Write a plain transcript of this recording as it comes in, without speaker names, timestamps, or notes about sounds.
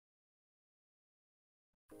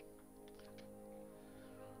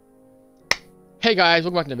Hey guys,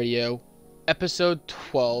 welcome back to the video. Episode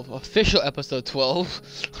 12, official episode 12.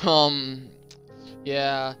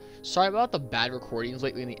 Yeah, sorry about the bad recordings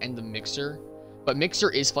lately in the end of Mixer, but Mixer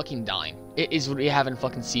is fucking dying. It is really having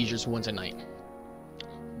fucking seizures once a night.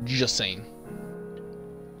 Just saying.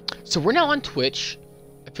 So we're now on Twitch,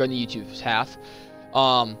 if you're on the YouTube half.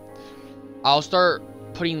 I'll start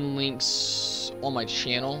putting links on my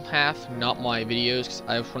channel half, not my videos, because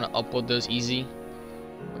I just want to upload those easy.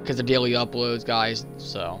 Because the daily uploads, guys,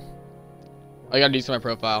 so all you gotta do is to my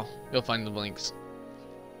profile. You'll find the links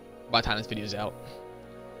by the time this video's out.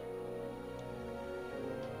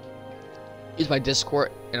 Use my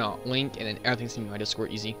Discord and a link, and then everything's in my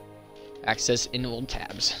Discord easy. Access in little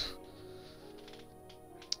tabs.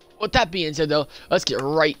 With that being said, though, let's get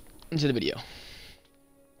right into the video.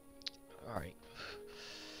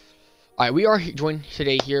 Alright, we are joined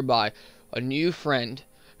today here by a new friend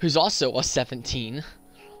who's also a 17.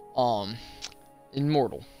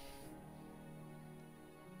 Immortal.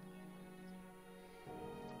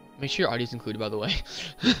 Make sure your audio's included, by the way.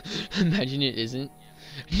 Imagine it isn't.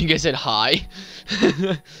 You guys said hi.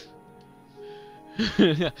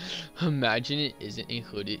 Imagine it isn't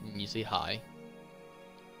included and you say hi.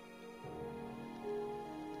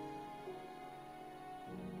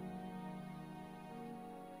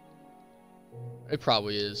 It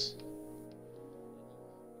probably is.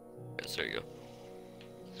 Yes, there you go.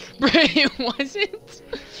 It wasn't.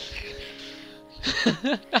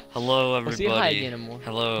 Hello, everybody. We'll say hi again, Amor.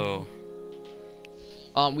 Hello.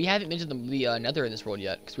 We haven't mentioned the Nether in this world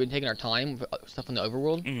yet because we've been taking our time with stuff in the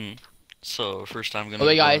overworld. So first I'm gonna.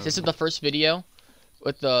 Okay, guys, this is the first video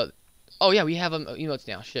with the. Oh yeah, we have emotes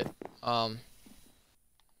now. Shit. What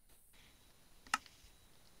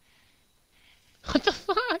the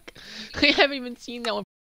fuck? I haven't even seen that one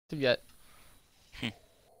yet.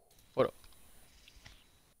 What up?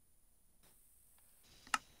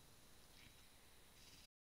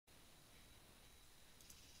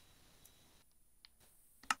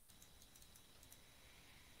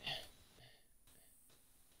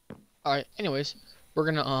 Alright, anyways,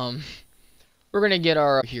 we're gonna get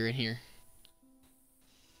our here in here.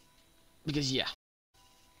 Because yeah.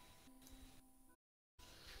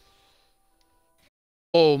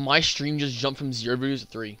 Oh, my stream just jumped from 0 views to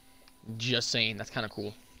 3. Just saying, that's kinda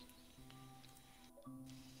cool.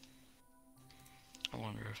 I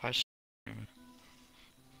wonder if I.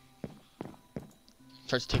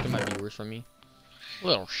 Starts taking my viewers from me.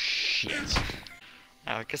 Little shit.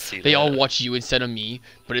 I can see that. They all watch you instead of me,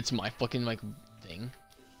 but it's my fucking like thing.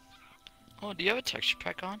 Oh, do you have a texture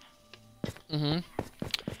pack on? Ooh,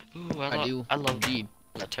 I do. I love indeed.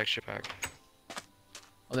 that texture pack.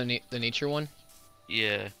 Oh, the nature one.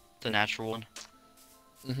 Yeah, the natural one.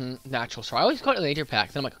 Natural. So I always call it the nature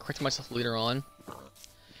pack. Then I'm like correcting myself later on, and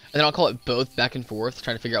then I'll call it both back and forth,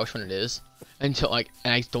 trying to figure out which one it is. Until like,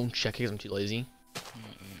 and I don't check it because I'm too lazy.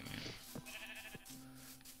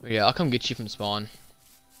 But yeah, I'll come get you from spawn.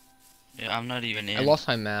 Yeah, I'm not even in. I lost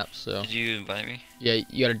my map, so. Did you invite me? Yeah,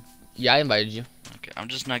 you gotta. Yeah, I invited you. Okay, I'm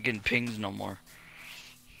just not getting pings no more.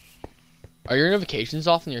 Are your notifications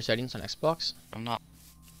off in your settings on Xbox? I'm not.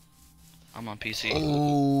 I'm on PC.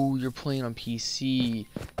 Oh, you're playing on PC.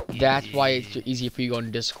 That's why it's easier for you to go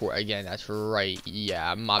on Discord again. That's right.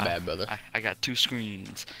 Yeah, my bad, brother. I got 2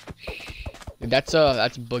 screens. That's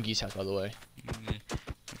Boogie's house, by the way.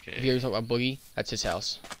 Okay. If you ever talk about Boogie, that's his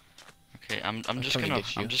house. Okay, I'm just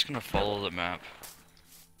gonna follow the map.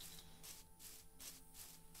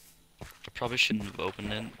 I probably shouldn't have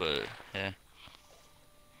opened it, but yeah.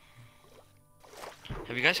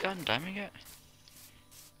 Have you guys gotten diamond yet?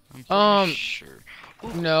 I'm pretty sure.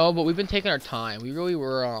 Ooh. No, but we've been taking our time. We really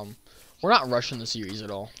were we're not rushing the series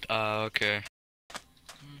at all. Okay.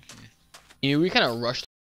 You know, we kind of rushed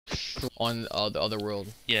on the other world.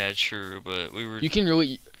 Yeah, true, but we were. You can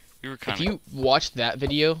really. We were kind of. If you watch that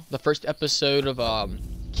video, the first episode of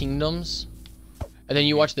Kingdoms, and then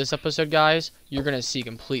you watch this episode, guys, you're gonna see a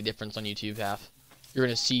complete difference on YouTube half. You're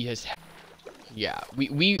gonna see his. Yeah,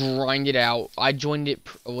 we grinded out. I joined it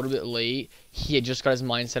a little bit late. He had just got his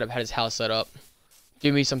mine set up, had his house set up.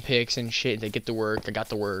 Give me some picks and shit to get to work. I got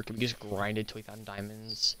to work. We just grinded till we found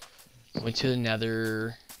diamonds. Went to the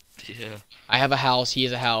Nether. Yeah. I have a house. He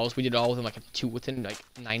has a house. We did it all within like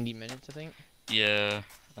 90 minutes, I think. Yeah.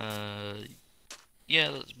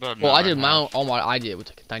 Yeah, that's about. Well, I did all my I did with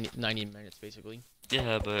like 90 minutes basically.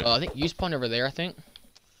 Yeah, but. I think you spawned over there. I think.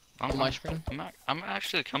 On my screen. I'm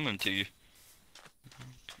actually coming to you.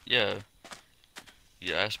 Yeah.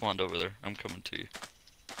 Yeah, I spawned over there. I'm coming to you.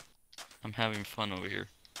 I'm having fun over here.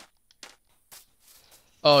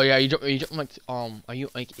 Oh yeah, you don't like are you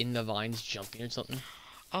like in the vines jumping or something?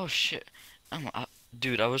 Oh shit.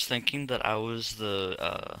 Dude, I was thinking that I was the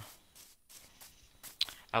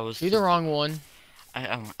I was You're the the wrong one.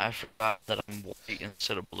 I forgot that I'm white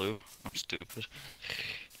instead of blue. I'm stupid.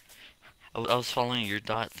 I was following your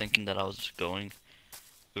dot, thinking that I was going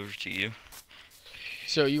over to you.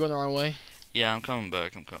 So you went the wrong way? Yeah, I'm coming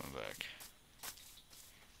back. I'm coming back.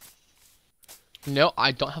 No,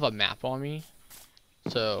 I don't have a map on me.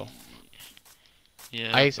 So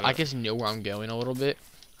Yeah, I but just know where I'm going a little bit.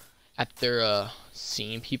 After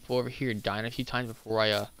seeing people over here dying a few times before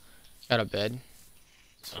I got out of bed.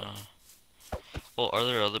 So. well, are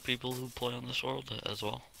there other people who play on this world as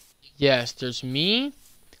well? Yes, there's me,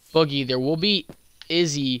 Boogie. There will be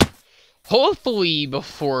Izzy. Hopefully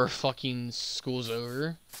before fucking school's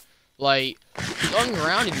over. Like, she's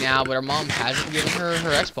ungrounded now, but her mom hasn't given her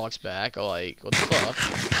Xbox back. Like, what the fuck?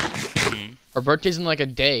 Hmm. Her birthday's in like a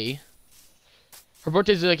day. Her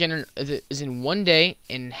birthday's like is in 1 day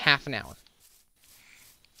and half an hour.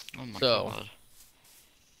 Oh my So,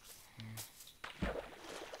 god.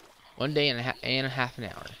 1 day and a half an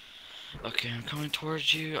hour. Okay, I'm coming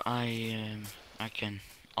towards you. I can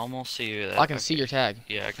almost see you. I can see your tag.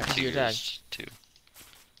 Yeah, I can see your yours too.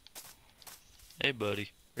 Hey,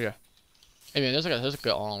 buddy. Yeah. Hey man, there's like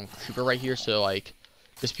a creeper right here, so like,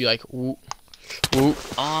 just be like, whoop, whoop.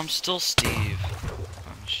 Oh, I'm still Steve.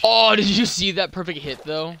 Oh, did you see that perfect hit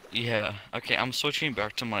though? Yeah. Okay, I'm switching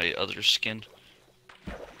back to my other skin,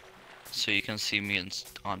 so you can see me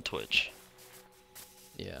on Twitch.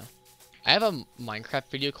 Yeah. I have a Minecraft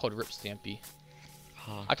video called Rip Stampy.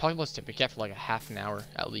 I talked about Stampy Cat for like a half an hour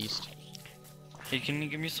at least. Hey, can you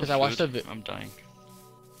give me some 'Cause food? I watched the I'm dying.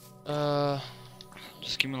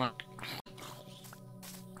 Just give me like.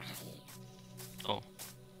 Oh.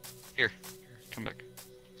 Here. Come back.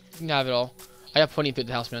 You can have it all. I have plenty of food at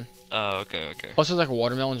the house, man. Oh, okay, okay. Plus, there's like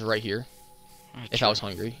watermelons right here. If Sure. I was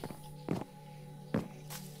hungry. There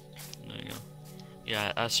you go.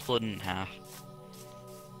 Yeah, I split it in half.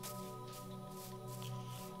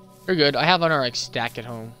 You're good. I have another like stack at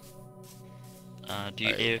home. Do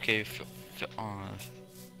you AFK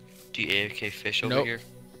do you AFK fish over Nope. here?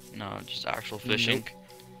 No, just actual fishing.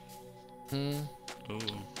 Hmm. Ooh.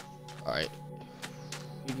 All right.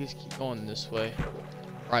 You just keep going this way.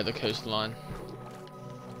 Right, the coastline.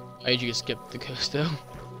 I need you to skip the coast though.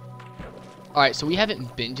 All right, so we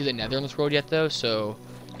haven't been to the Nether on this world yet though, so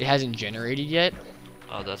it hasn't generated yet.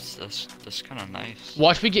 Oh, that's kind of nice.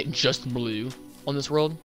 Watch me get just blue on this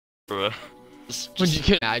world. Bruh. Would you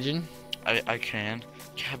can imagine? I can.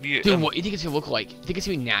 Have you? Dude, what do you think it's gonna look like? You think it's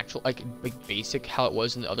gonna be natural, like basic, how it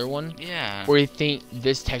was in the other one? Yeah. Or do you think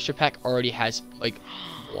this texture pack already has like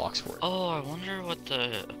blocks for it? Oh, I wonder what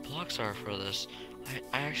the blocks are for this.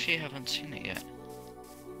 I actually haven't seen it yet.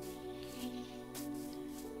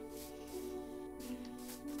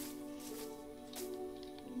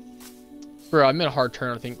 Bro, I made a hard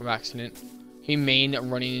turn, I think, from accident. He main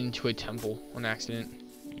running into a temple on accident.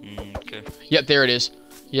 Okay. Yep, there it is.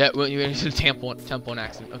 Yep, when you went into the temple on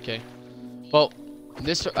accident. Okay. Well,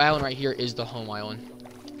 this island right here is the home island.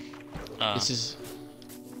 This is.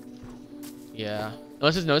 Yeah.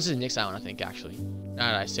 No, this is Nick's island, I think, actually.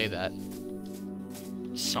 Now that I say that.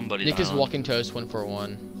 Somebody's Nick is island. walking toast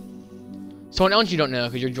 141. Someone else you don't know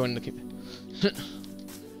because you're joining the.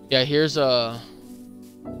 Yeah, here's Yeah,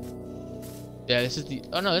 this is the.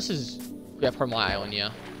 Oh no, this is. Yeah, part of my island.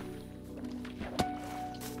 Yeah.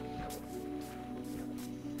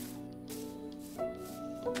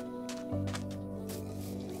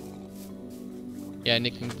 Yeah,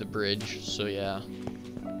 Nick moved the bridge, so yeah.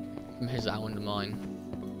 From his island to mine.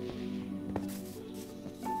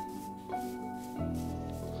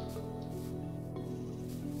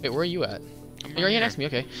 Wait, where are you at? You're right here next to me,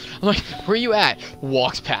 okay. I'm like, where are you at?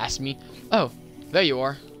 Walks past me. Oh, there you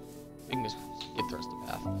are. You can just skip the rest of the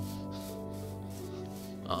path.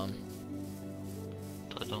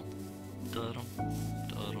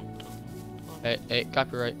 Hey,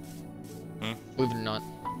 copyright. Huh? Believe it or not.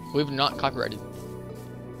 Believe it or not, copyrighted.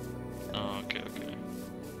 Oh, okay, okay.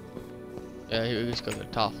 Yeah, here, let's go to the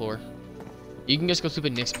top floor. You can just go sleep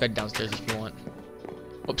in Nick's bed downstairs if you want.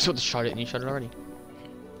 Oops, so to shot it, and you shot it already.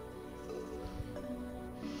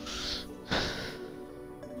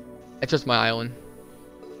 It's just my island.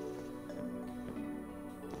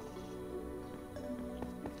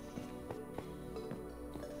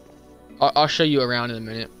 I'll show you around in a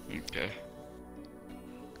minute. Okay.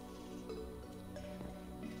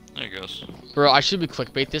 There it goes. Bro, I should be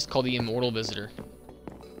clickbait this called the Immortal Visitor.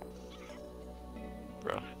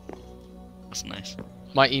 Bro. That's nice.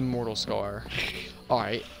 My immortal scar.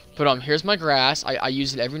 Alright. But here's my grass. I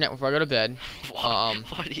use it every night before I go to bed.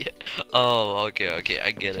 What do you? Oh, okay.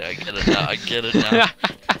 I get it. I get it now.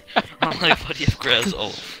 I'm like, what do you have grass?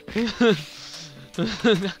 Oh.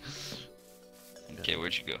 Okay,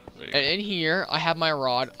 where'd you go? There you And in here, I have my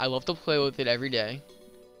rod. I love to play with it every day.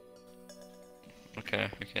 go. Okay,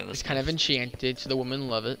 that's It's kind of enchanted, so the women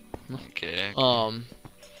love it. Okay.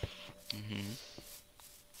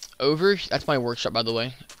 That's my workshop, by the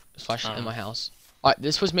way. Slash in my house.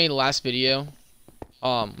 This was made last video.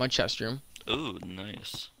 My chest room. Ooh,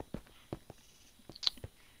 nice.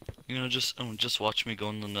 You know, just watch me go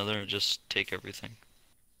in the nether and just take everything.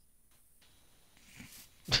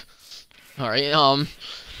 All right.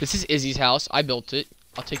 This is Izzy's house. I built it.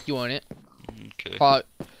 I'll take you on it. Okay.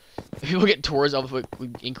 We'll get tours of it,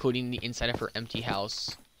 including the inside of her empty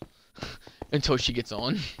house, until she gets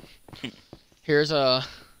on. Here's her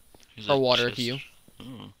water view.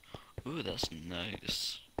 Ooh, that's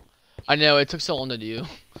nice. I know it took so long to do.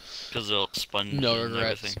 Cause they'll sponge No and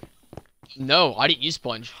regrets. everything. No, I didn't use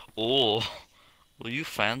sponge. Oh, well, you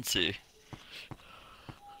fancy.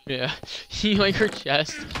 Yeah, you like her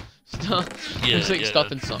chest stuff. Yeah, There's like yeah.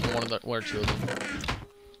 stuff in one or two of them.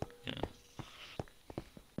 Yeah.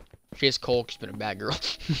 She has coal. She's been a bad girl.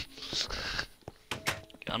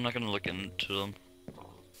 I'm not gonna look into them.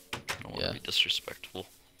 I don't want to be disrespectful.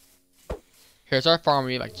 Here's our farm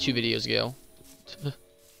we made like 2 videos ago.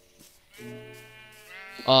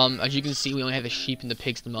 As you can see, we only have the sheep and the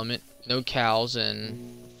pigs at the moment. No cows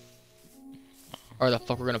and... Or the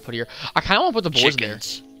fuck we're gonna put here. I kind of want to put the boars there.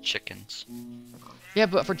 Chickens. Yeah,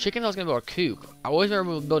 but for chickens, I was gonna build a coop. I always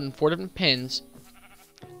remember building 4 different pens,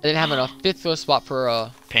 and then having a 5th little spot for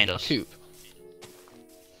a coop.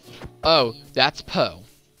 Oh, that's Poe.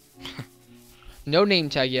 No name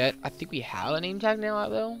tag yet. I think we have a name tag now,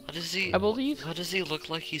 though. How does he? I believe. How does he look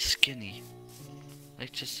like he's skinny?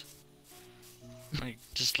 Like just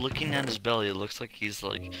looking at his belly, it looks like he's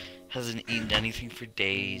like hasn't eaten anything for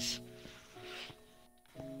days.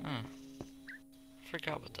 Huh.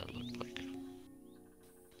 Forgot what that looked like.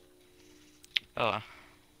 Oh.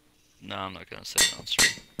 No, I'm not gonna say it on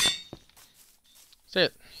stream. Say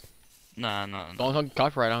it. Nah, no. Don't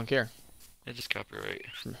copyright. I don't care. It is copyright.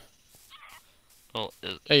 Well,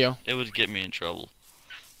 there you go. It would get me in trouble.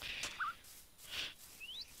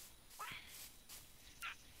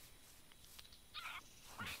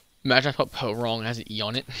 Imagine I put Poe wrong and has an E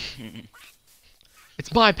on it.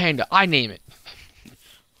 It's my panda. I name it.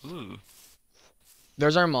 Ooh.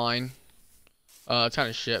 There's our mine. It's kind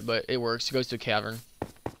of shit, but it works. It goes to a cavern.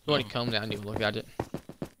 You want to come down and even look at it.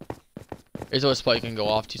 There's a spot you can go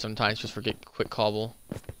off to sometimes just for quick cobble.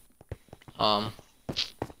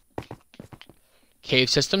 Cave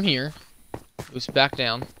system here. Goes back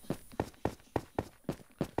down.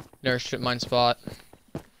 There's strip mine spot.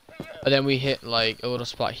 And then we hit like a little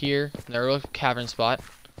spot here. Another little cavern spot.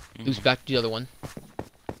 Goes back to the other one.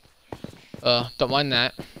 Don't mind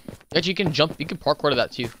that. Actually, you can jump. You can parkour to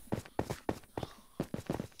that too.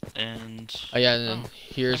 And yeah, and then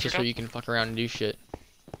here's just where you can fuck around and do shit.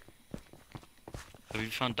 Have you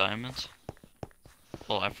found diamonds?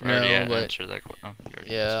 Well, I've already answered that question. Oh, you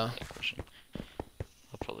already answered that question.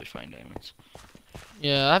 I'll probably find diamonds.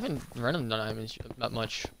 Yeah, I haven't run them diamonds that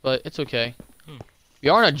much, but it's okay. We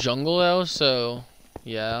are in a jungle though, so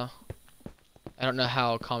yeah. I don't know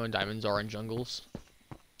how common diamonds are in jungles.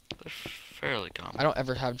 They're fairly common. I don't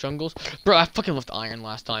ever have jungles. Bro, I fucking left iron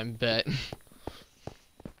last time, bet. I'm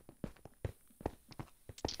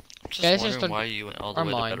just wondering why you went all the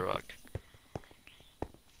way to bedrock.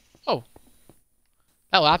 Oh.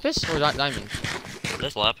 That lapis or that diamond?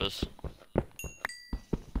 That's lapis.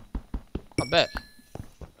 I bet.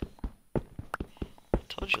 I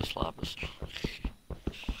told you it's lapis.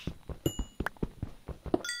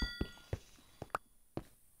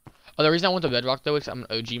 Oh, the reason I went to bedrock though is I'm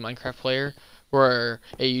an OG Minecraft player, where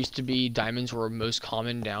it used to be diamonds were most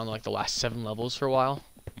common down like the last 7 levels for a while.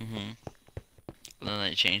 And then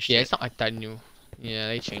they changed it. Yeah, it's not like that new. Yeah,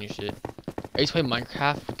 they changed it. I used to play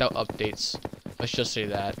Minecraft without updates. Let's just say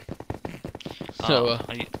that. So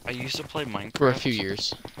I used to play Minecraft for a few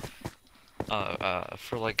years.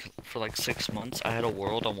 For like 6 months. I had a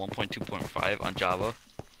world on 1.2.5 on Java.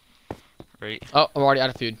 Right. Oh, I'm already out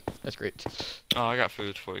of food. That's great. Oh, I got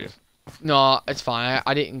food for you. No, it's fine.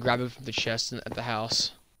 I didn't grab it from the chest at the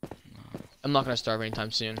house. I'm not gonna starve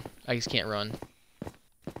anytime soon. I just can't run.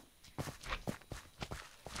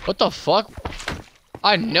 What the fuck?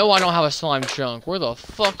 I know I don't have a slime chunk. Where the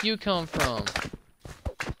fuck you come from?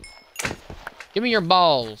 Give me your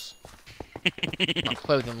balls. I'll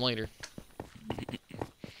play with them later.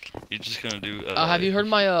 You're just gonna do. Have you heard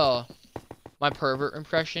my my pervert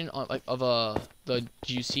impression on like of the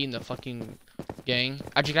juicy and the fucking gang.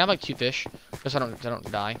 Actually, can I have like 2 fish? Just so I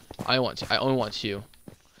don't die. I only want 2.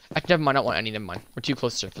 Actually, never mind. I don't want any. Never mind. We're too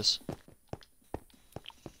close to surface.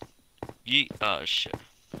 Oh shit.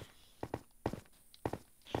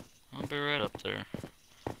 I'll be right up there.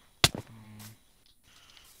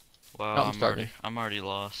 Wow, Oh, I'm already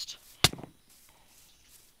lost.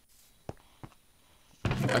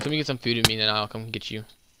 Alright, let me get some food in me, then I'll come get you.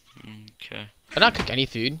 Okay. I not cook any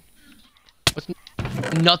food.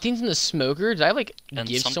 Nothing's in the smoker. Did I like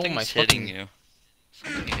give someone my hitting fucking? You.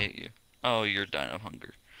 Something hit you. Oh, you're dying of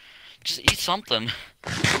hunger. Just eat something.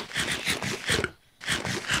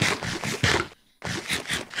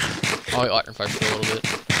 Oh, I ate fresh for a little bit.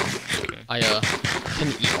 Okay. I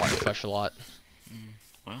tend to eat rotten flesh a lot.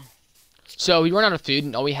 Well. So we run out of food,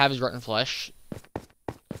 and all we have is rotten flesh.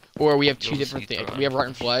 Or we have 2 different things. We have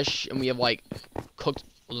rotten flesh, and we have like cooked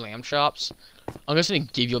lamb chops. I'm just gonna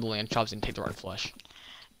give you the lamb chops and take the rotten flesh.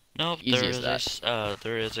 Nope, there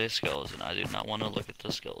is a skeleton. I do not want to look at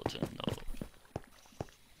the skeleton. No.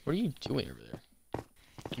 What are you doing over there?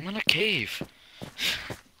 I'm in a cave.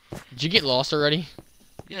 Did you get lost already?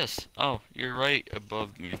 Yes. Oh, you're right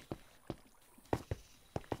above me.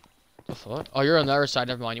 The fuck? Oh, you're on the other side.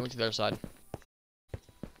 Never mind. You went to the other side.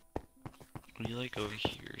 Are you like over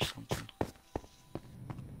here or something?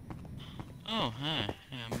 Oh, hey.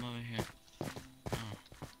 Yeah, I'm over here.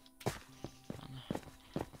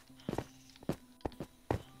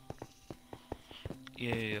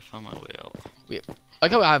 Yeah, found my way out. I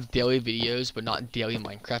like how I have daily videos, but not daily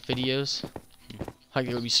Minecraft videos. Like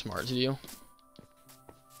it would be smart to do.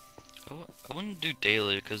 I wouldn't do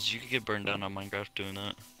daily, because you could get burned down on Minecraft doing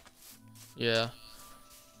that. Yeah.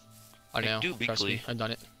 I know. Do Trust weekly. me, I've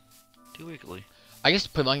done it. Do weekly. I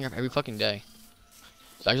just play Minecraft every fucking day.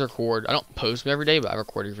 So I just record. I don't post them every day, but I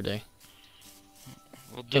record every day.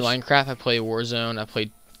 Well, In Minecraft, I play Warzone.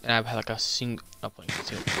 And I've had like a single. Not playing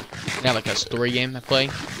single. And I have like a story game I play.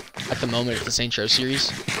 At the moment, it's the Saints Row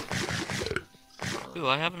series. Ooh,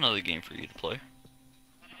 I have another game for you to play.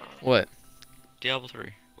 What? Diablo 3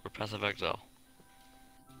 or Path of Exile.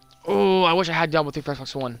 Oh, I wish I had Diablo 3 for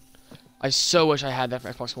Xbox One. I so wish I had that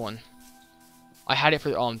for Xbox One. I had it for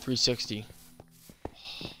 360.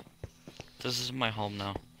 This is my home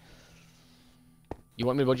now. You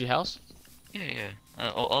want me to build your house? Yeah.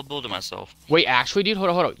 I'll build it myself. Wait, actually, dude, hold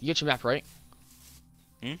on. You get your map, right?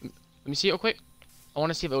 Hmm? Let me see it real quick. I want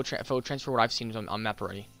to see if it will transfer what I've seen on map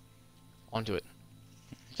already onto it.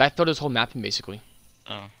 I thought it was whole mapping basically.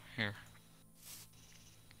 Oh, here.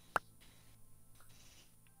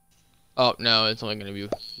 Oh no, it's only gonna be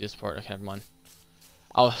this part. Okay, never mind.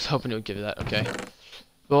 I was hoping it would give it that. Okay.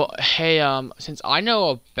 Well, hey, since I know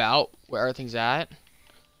about where everything's at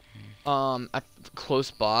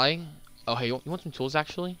close by. Oh, hey, you want some tools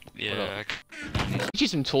actually? Yeah. Get you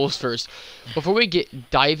some tools first before we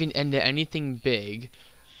get diving into anything big.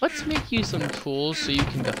 Let's make you some tools so you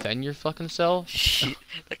can defend your fucking self.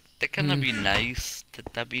 that kinda be nice.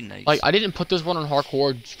 That'd be nice. Like, I didn't put this one on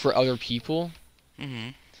hardcore for other people.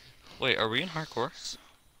 Wait, are we in hardcore?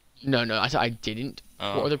 No, I said I didn't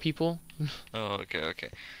for other people. Oh,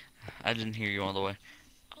 okay. I didn't hear you all the way.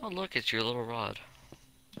 Oh, look, it's your little rod.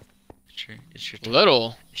 It's your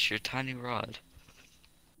Little? It's your tiny rod.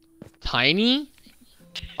 Tiny?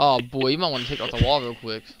 Oh boy, you might want to take it off the wall real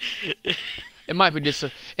quick. It might be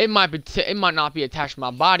it might not be attached to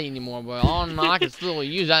my body anymore, but oh no, I can still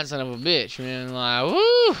use that son of a bitch, man. Like,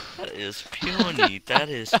 woo! That is puny. That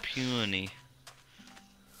is puny.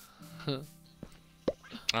 No.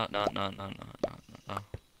 Oh,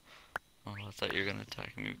 I thought you were gonna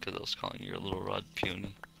attack me because I was calling your little rod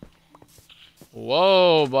puny.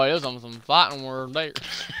 Whoa, boy, there's some fighting word there.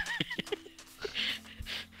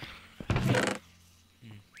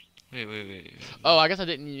 Wait. Oh, I guess I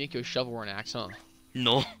didn't need to make you a shovel or an axe, huh?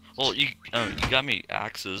 No. Well, you got me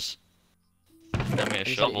axes. You got me a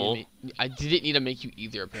shovel. I didn't need to make you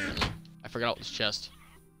either, apparently. I forgot it was chest.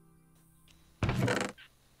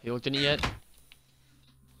 You looked in it yet?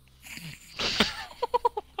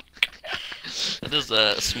 That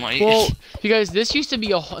is smite. Well, you guys, this used to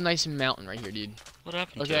be a nice mountain right here, dude. What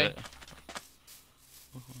happened to it?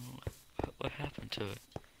 What happened to it?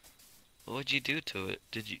 What'd you do to it?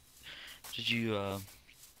 Did you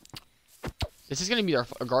This is gonna be our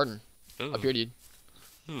garden. Ooh. Up here, dude.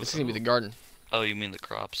 Ooh, This is gonna be the garden. Oh, you mean the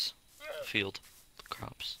crops? Field. The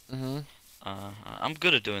crops. Mm-hmm. I'm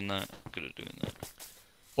good at doing that.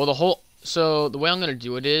 Well, so the way I'm gonna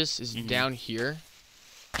do it is down here.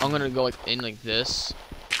 I'm gonna go like in like this.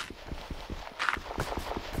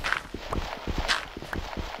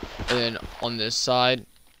 And then on this side,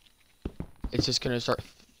 it's just gonna start.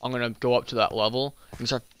 I'm gonna go up to that level and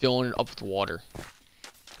start filling it up with water.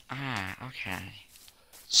 Ah, okay.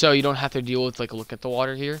 So you don't have to deal with like look at the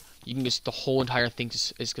water here. You can just the whole entire thing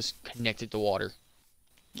is just connected to water.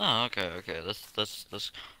 Oh, okay, okay. That's.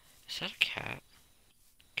 Is that a cat?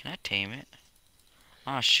 Can I tame it?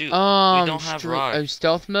 Ah, shoot. We don't have rock.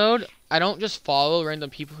 Stealth mode. I don't just follow random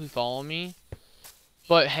people who follow me,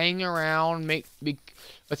 but hang around,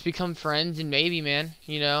 let's become friends, and maybe, man,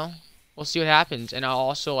 you know, we'll see what happens. And I'll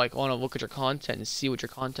also like want to look at your content and see what your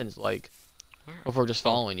content is like Where? before just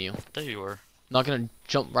following you. There you are. I'm not gonna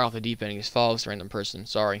jump right off the deep end and just follow this random person.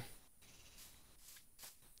 Sorry.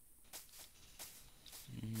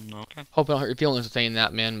 Okay. Hope I don't hurt your feelings with saying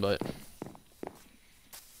that, man. But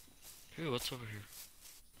Ooh, what's over here?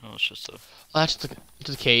 Oh, it's just a. oh, that's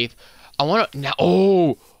just a cave. I want to now.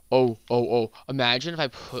 Oh. Imagine if I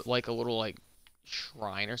put like a little like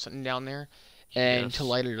shrine or something down there, and Yes. to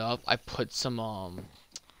light it up, I put some all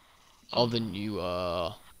the new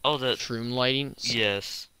Oh, that. shroom lighting.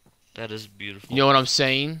 Yes. That is beautiful. You know what I'm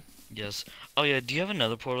saying? Yes. Oh yeah. Do you have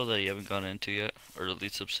another portal that you haven't gone into yet, or at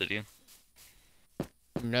least obsidian?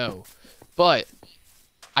 No, but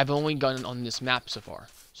I've only gone on this map so far.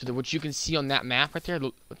 So that what you can see on that map right there,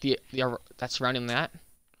 the that's surrounding that,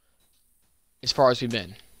 as far as we've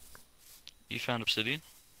been. You found obsidian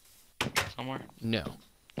somewhere? No,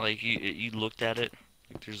 Like you looked at it?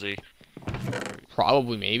 Like there's a.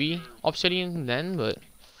 probably maybe obsidian then, but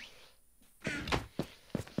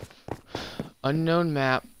unknown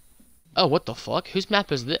map. Oh, what the fuck? Whose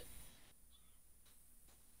map is this?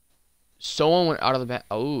 Someone went out of the map.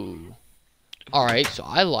 Oh. Alright, so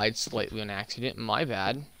I lied slightly on accident. My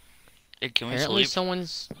bad. Hey, can we Apparently sleep?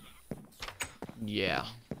 someone's... Yeah.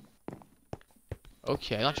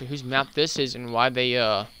 Okay, not sure whose map this is and why they,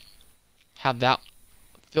 have that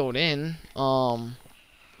filled in.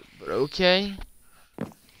 But okay.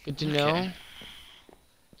 Good to know.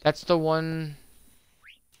 That's the one...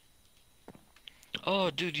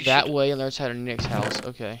 Oh, dude, you that should. way on the other side of Nick's house.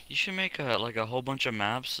 Okay. You should make a like a whole bunch of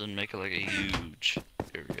maps and make it like a huge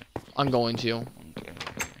area. I'm going to.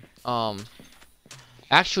 Okay.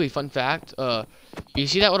 Actually, fun fact, you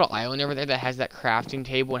see that little island over there that has that crafting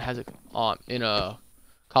table and has it in a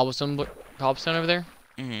cobblestone over there?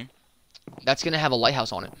 Mhm. That's gonna have a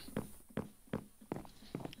lighthouse on it.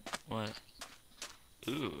 What?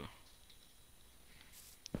 Ooh.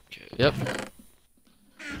 Okay. Yep.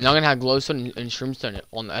 Now I'm gonna have glowstone and shroomstone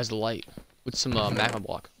as the light with some magma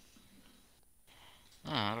block.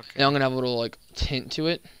 Ah, okay. And I'm gonna have a little like tint to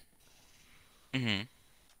it. Mhm.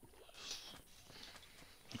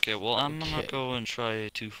 Okay, well, I'm gonna Okay. go and try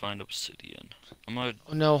to find obsidian. I'm gonna.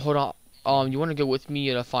 Oh no, hold on. You wanna go with me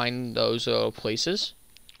to find those places?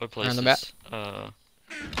 What On the places? map?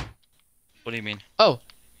 What do you mean? Oh.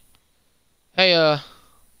 Hey,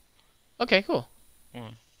 okay, cool.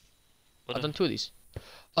 What? I've done 2 of these.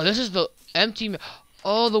 Oh, this is the empty map.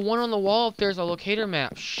 Oh, the one on the wall up there is a locator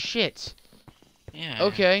map. Shit. Yeah.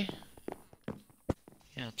 Okay.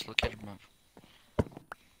 Yeah, it's located map.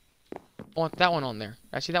 I want that one on there.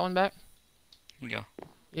 Can I see that one back? Here we go.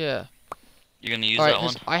 Yeah. You're gonna use Alright, that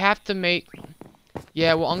one? I have to make...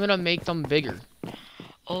 Yeah, well, I'm gonna make them bigger.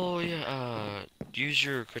 Oh yeah. Use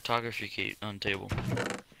your cartography key on table.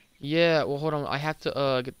 Yeah, well, hold on. I have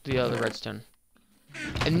to, get the redstone.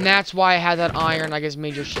 And that's why I had that iron I guess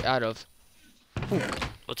made your shit out of.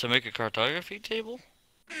 What, to make a cartography table?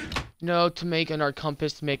 No, to make another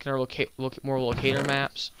compass, to make another more locator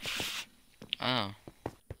maps. Oh.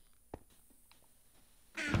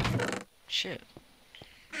 Shit.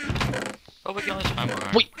 Oh, we can always find more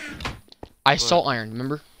iron. Wait! I What? saw iron,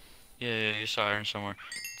 remember? Yeah, you saw iron somewhere.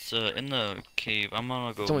 It's in the cave. I'm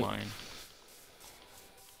gonna go only- mine.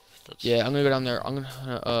 That's... Yeah, I'm gonna go down there. I'm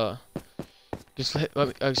gonna, just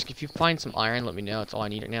if you find some iron, let me know. That's all I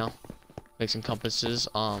need right now. Make some compasses.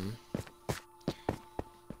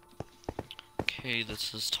 Okay,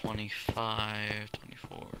 this is 25,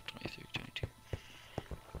 24, 23, 22.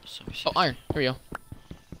 Oh, iron. Here we go.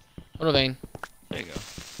 What a vein. There you go.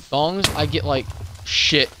 As long as I get, like,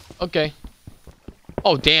 shit. Okay.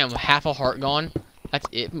 Oh, damn. Half a heart gone. That's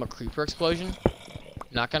it from a creeper explosion.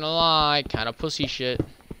 Not gonna lie. Kind of pussy shit.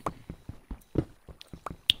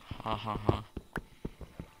 Ha ha ha.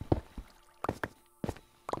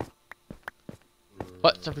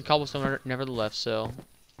 But some free cobblestone nevertheless, so...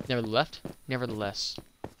 Nevertheless.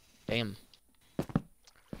 Damn.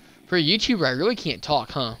 For a YouTuber, I really can't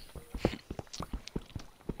talk, huh?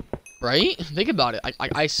 Right? Think about it.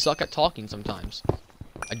 I suck at talking sometimes.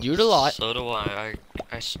 I do it a lot. So do I.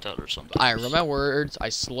 I stutter sometimes. I run my words. I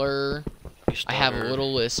slur. You I have a stutter.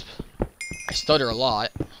 little lisp. I stutter a lot.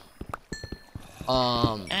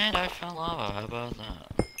 And I found lava. How about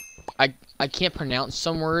that? I can't pronounce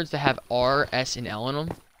some words that have R, S, and L in them.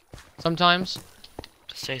 Sometimes.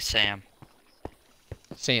 Say Sam.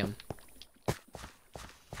 Sam.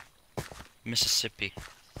 Mississippi.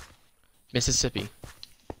 Mississippi.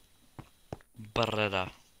 Barada.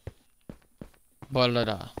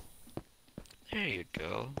 Balada. There you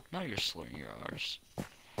go. Now you're slurring your R's.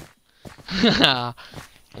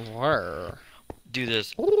 Where? Do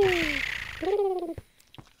this.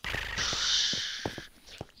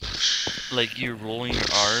 Like you're rolling your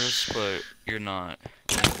R's, but you're not.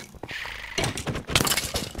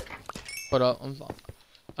 Hold up.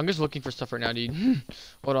 I'm just looking for stuff right now, dude.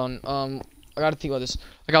 Hold on. I gotta think about this.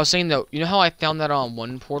 Like I was saying though, you know how I found that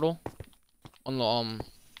one portal on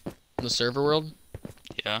the server world?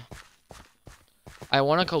 Yeah. I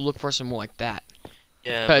want to go look for some more like that.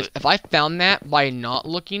 Yeah. Because if I found that by not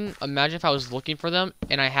looking, imagine if I was looking for them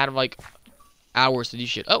and I had like hours to do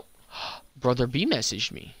shit. Oh, Brother B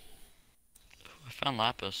messaged me. I found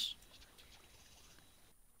lapis.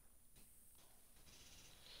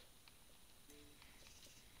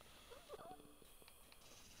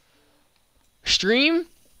 Stream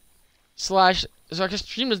slash. So I guess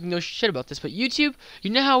stream doesn't know shit about this, but YouTube, you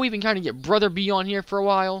know how we've been trying to get Brother B on here for a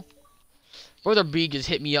while? Brother B just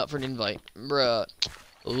hit me up for an invite. Bruh.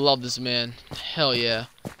 Love this man. Hell yeah.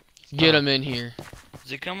 Get him in here.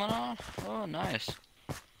 Is he coming on? Oh, nice.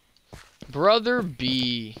 Brother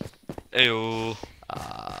B. Ayo.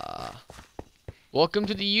 Welcome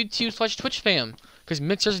to the YouTube slash Twitch fam. Because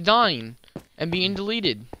Mixer's dying and being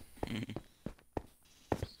deleted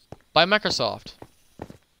by Microsoft.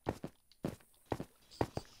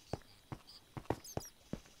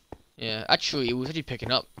 Yeah, actually, it was actually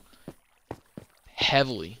picking up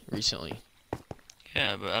heavily recently.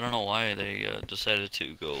 Yeah, but I don't know why they decided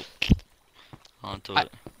to go onto it.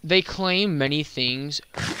 They claim many things,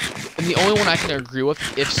 and the only one I can agree with,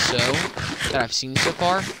 if so, that I've seen so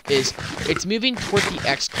far, is it's moving toward the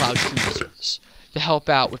xCloud streaming service to help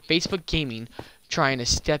out with Facebook Gaming trying to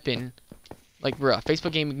step in. Like, bruh,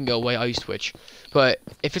 Facebook Gaming can go away, I'll use Twitch. But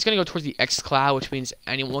if it's going to go towards the xCloud, which means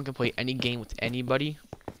anyone can play any game with anybody,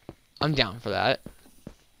 I'm down for that.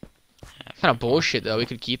 Kind of bullshit, though. We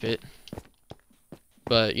could keep it.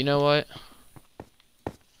 But, you know what?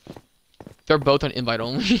 They're both on invite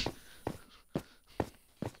only.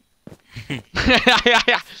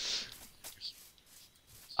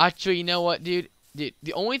 Actually, you know what, dude? Dude,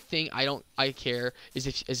 the only thing I care is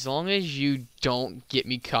if as long as you don't get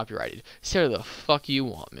me copyrighted. Say whatever the fuck you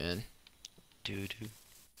want, man. Doo doo.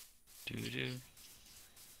 Doo doo.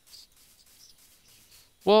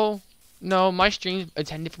 Well, no, my stream's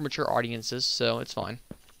intended for mature audiences, so it's fine.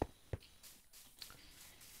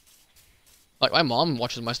 Like, my mom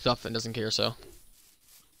watches my stuff and doesn't care, so.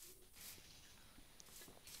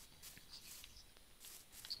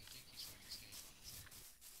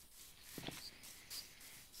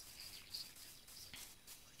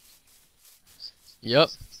 Yep.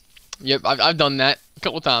 Yep, I've done that a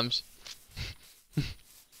couple times.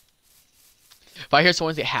 If I hear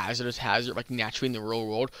someone say hazard, like naturally in the real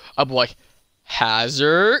world, I'll be like,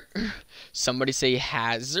 hazard? Somebody say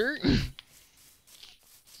hazard?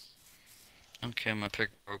 Okay, my pick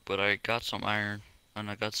broke, but I got some iron, and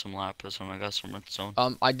I got some lapis, and I got some redstone.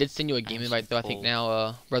 I did send you a game And invite though, I some think coal.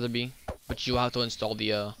 now, Brother B. But you have to install the,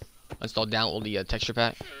 download the texture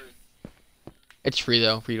pack. It's free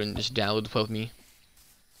though, for you to just download to play with me.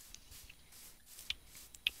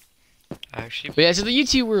 Actually, But yeah, it's the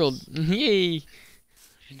YouTube world. Yay!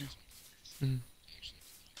 you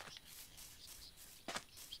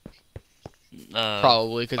know.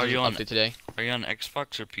 Probably, because are there's you an on- update today. Are you on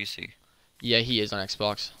Xbox or PC? Yeah, he is on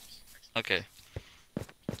Xbox. Okay.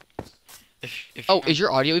 If Oh, you- is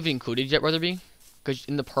your audio even included yet, Brother B? Because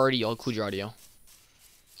in the party, I'll include your audio.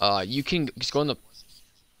 You can just go in the...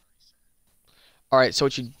 Alright, so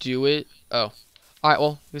what you do it... Oh. Alright,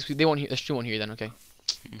 well, they won't hear... The stream won't hear you then, okay.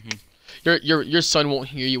 Mhm. Your son won't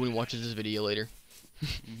hear you when he watches this video later.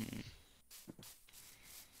 Mhm.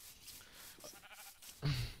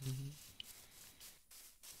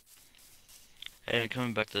 Hey,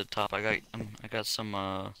 coming back to the top, I got some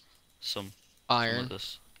of Iron.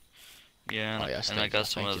 this. Yeah, Oh, yes, and I thank got you,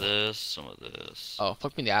 some thank of you. this, some of this. Oh,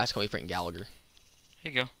 fuck me in the ass, call me Frank Gallagher.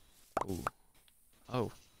 Here you go. Ooh.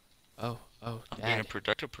 Oh. Oh. Oh, I'm being a Dad.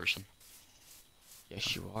 productive person.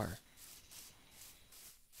 Yes, you are.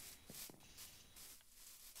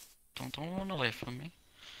 Don't run away from me.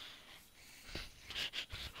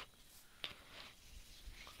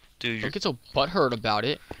 Dude, Don't get so butthurt about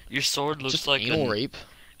it. your sword looks Just like anal rape.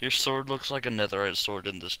 your sword looks like a netherite sword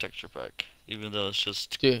in this texture pack. even though it's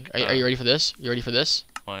just. Dude, are you ready for this? You ready for this?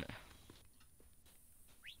 What?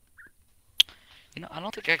 You know, I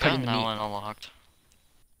don't think I Cutting got the that meat. one unlocked.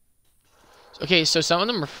 Okay, so some of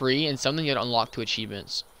them are free, and some of them you have to unlock to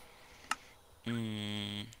achievements. Let's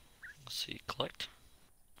see, collect.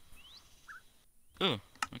 Ooh,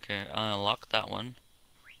 okay, I unlocked that one.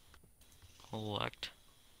 Collect.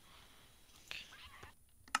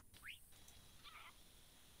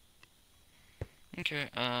 Okay,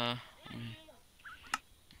 the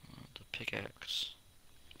pickaxe.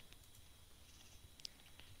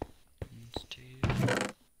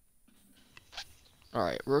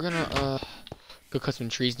 Alright, we're gonna, go cut some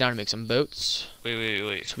trees down and make some boats.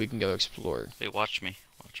 Wait. So we can go explore. Wait, watch me.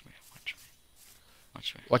 Watch me.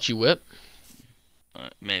 Watch you whip?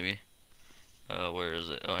 Maybe. Where is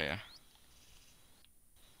it? Oh, yeah.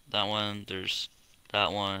 That one, there's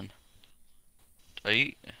that one. Are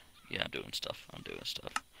you? Yeah, I'm doing stuff. I'm doing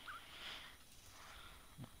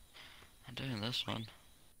this one.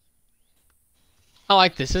 I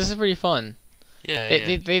like this. This is pretty fun. Yeah,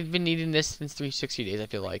 They've been needing this since 360 days, I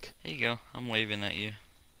feel like. There you go. I'm waving at you.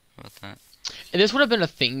 How about that? And this would have been a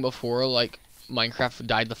thing before, like, Minecraft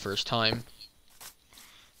died the first time.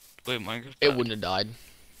 Wait, Minecraft? It wouldn't have died.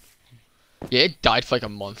 Yeah, it died for like a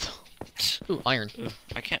month. Ooh, iron. Ooh,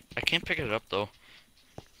 I can't pick it up though.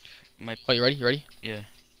 Oh, you ready? You ready? Yeah.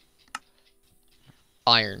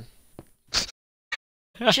 Iron.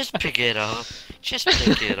 Just pick it up. Just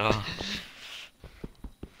pick it up.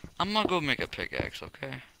 I'm gonna go make a pickaxe,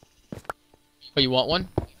 okay? Oh, you want one?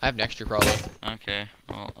 I have an extra, probably. Okay,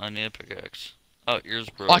 well, I need a pickaxe. Oh, yours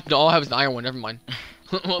broke. Oh, no, all I have is an iron one. Never mind.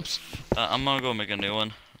 Whoops. I'm gonna go make a new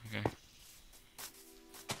one. Okay.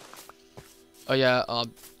 Oh, yeah,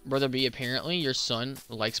 Brother B, apparently your son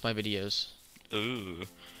likes my videos. Ooh.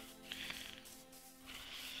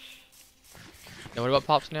 Now, what about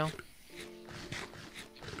Pops now?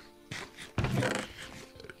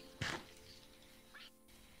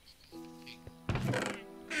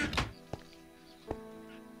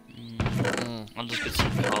 I'll just get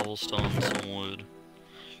some cobblestone and some wood.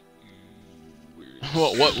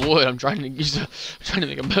 What wood? I'm trying to use I'm trying to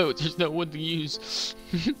make a boat. There's no wood to use.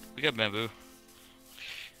 We got bamboo.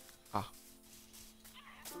 Ah.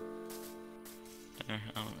 There,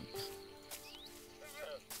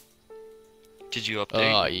 Did you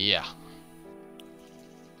update? Yeah.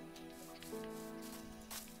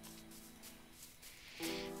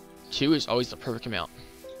 Two is always the perfect amount.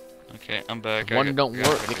 Okay, I'm back. If one don't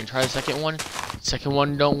work, they can try the second one. Second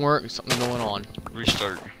one don't work, something going on.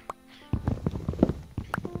 Restart.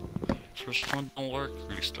 First one don't work,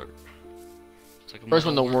 restart. First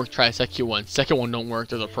one don't work, try the second one. Second one don't work,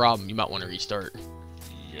 there's a problem, you might want to restart.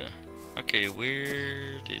 Yeah. Okay,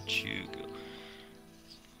 where did you go?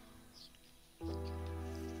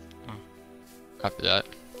 Oh. Copy that.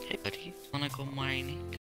 Hey buddy, wanna go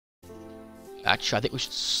mining? Actually, I think we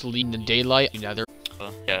should sleep in the daylight. Nether.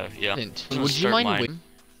 Yeah. And I'm gonna would you start mind mine. waiting?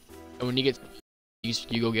 And when you get,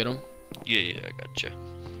 you go get them. Yeah, I gotcha.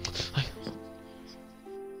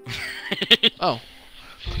 Oh.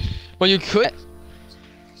 Well, you could.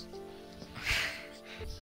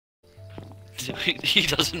 He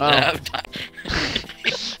doesn't have time.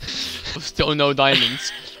 Still no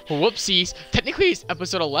diamonds. Whoopsies. Technically it's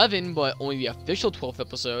episode 11, but only the official 12th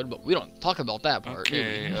episode, but we don't talk about that part.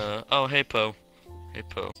 Okay, do we? oh, hey Poe. Hey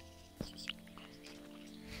Poe.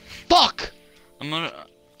 Fuck! I'm gonna...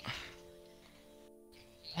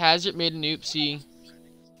 Hazard made an oopsie.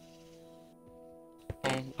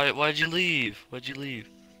 Oh, why'd you leave? Why'd you leave?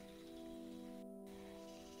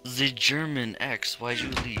 The German X, why'd you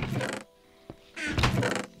leave?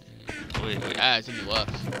 Wait. Ah, I think you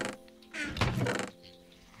left.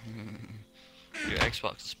 Your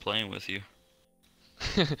Xbox is playing with you.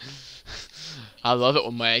 I love it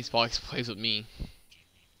when my Xbox plays with me.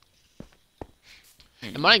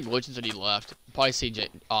 It might glitch until he left. Probably say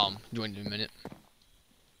joined in a minute.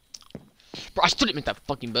 Bro, I still didn't make that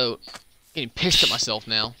fucking boat. Getting pissed at myself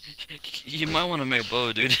now. You might want to make a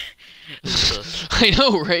bow, dude. I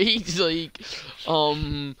know, right? It's like,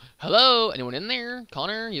 hello? Anyone in there?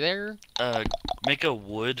 Connor, you there? Make a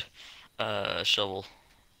wood, shovel.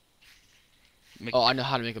 Oh, I know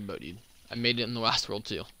how to make a boat, dude. I made it in the last world,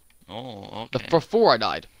 too. Oh, okay. Before I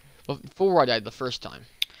died. Before I died the first time.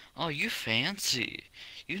 Oh, you fancy.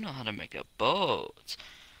 You know how to make a boat.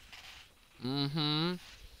 Mm-hmm.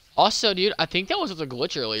 Also, dude, I think that was a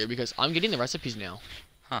glitch earlier because I'm getting the recipes now.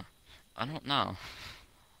 Huh. I don't know.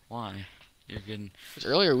 Why? You're getting... Because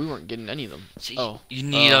earlier we weren't getting any of them. See, oh. You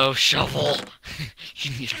need a shovel.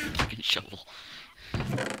 You need a fucking shovel.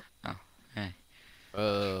 Oh, hey.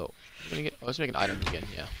 Let's make an item again,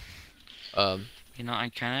 yeah. You know, I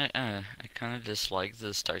kind of dislike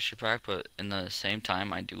this texture pack, but in the same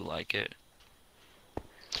time, I do like it.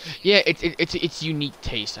 Yeah, it's unique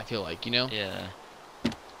taste. I feel like, you know. Yeah.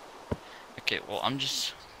 Okay, well, I'm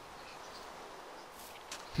just.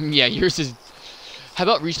 Yeah, yours is. How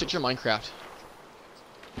about restart your Minecraft?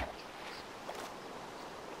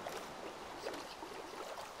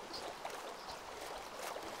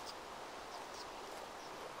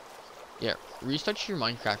 Yeah, restart your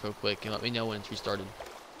Minecraft real quick and let me know when it's restarted.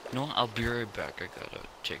 You know what? I'll be right back. I gotta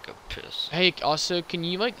take a piss. Hey, also, can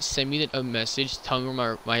you like send me a message telling me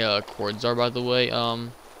where my cords are, by the way,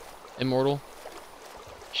 Immortal?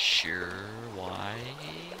 Sure, why?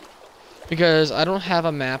 Because I don't have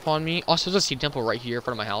a map on me. Also, there's a seed temple right here in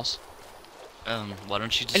front of my house. Why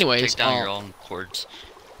don't you just Anyways, take down your own cords?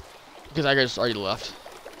 Because I just already left.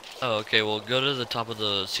 Oh, okay, well, go to the top of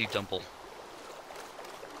the sea temple.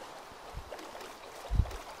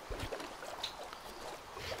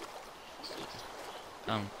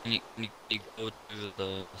 Can you go to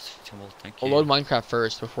the sea temple? Thank I'll you. load Minecraft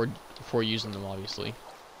first before using them, obviously.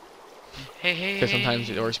 Hey, Because sometimes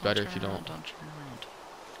it works don't better turn if you around, don't. don't turn around.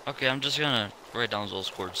 Okay, I'm just gonna write down those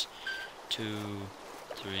cords. 2,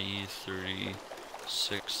 3, 3,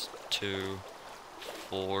 6, 2,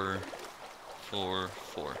 4, 4,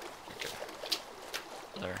 4.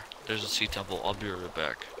 Okay. There's a sea temple. I'll be right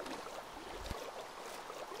back.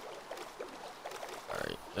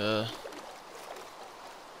 Alright,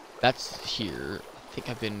 that's here. I think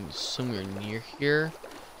I've been somewhere near here.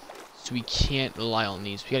 So we can't rely on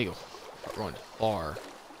these. We gotta go run far.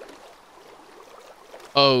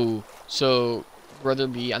 Oh, so Brother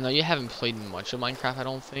B, I know you haven't played much of Minecraft, I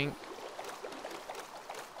don't think.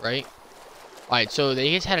 Right? Alright, so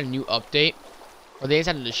they just had a new update. Or they just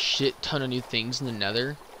added a shit ton of new things in the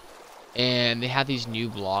nether. And they have these new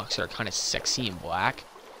blocks that are kind of sexy and black.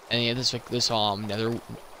 And they have this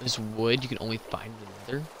this wood you can only find in the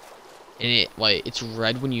nether. And it's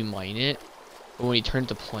red when you mine it. But when you turn it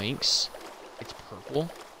to planks, it's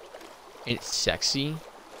purple. And it's sexy.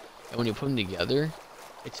 And when you put them together,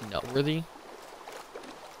 it's nutworthy.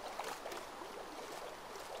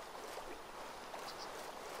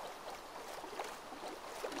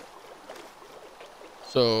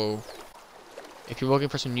 So, if you're looking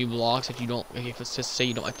for some new blocks, if let's just say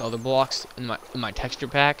you don't like the other blocks in my texture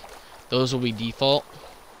pack, those will be default,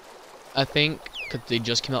 I think, because they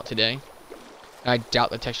just came out today. And I doubt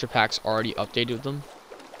the texture pack's already updated with them.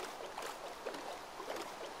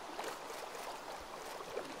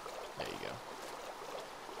 There you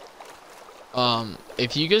go.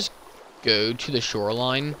 If you just go to the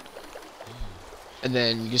shoreline, and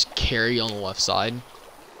then you just carry on the left side,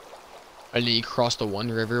 and then you cross the one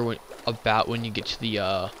river when you get to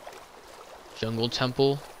the jungle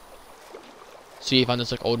temple. So you find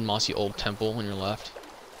this like mossy old temple on your left.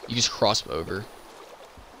 You just cross over,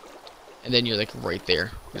 and then you're like right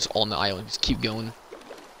there, just on the island. Just keep going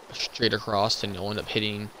straight across, and you'll end up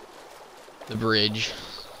hitting the bridge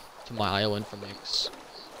to my island from X.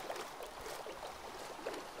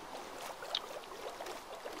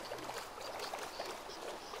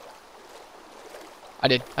 I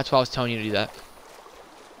did. That's why I was telling you to do that.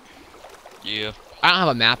 Yeah. I don't have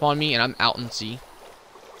a map on me, and I'm out in sea.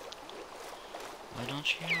 Why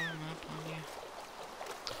don't you have a map on you?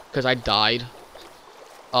 Because I died.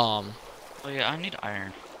 Oh yeah, I need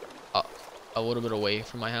iron. A little bit away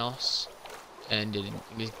from my house, and it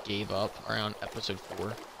just gave up around episode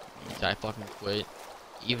 4. So I fucking quit.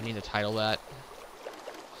 Even need to title that.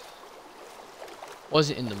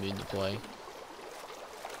 Wasn't in the mood to play.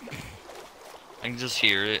 I can just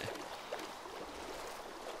hear it.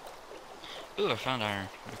 Ooh, I found iron.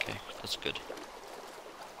 Okay, that's good.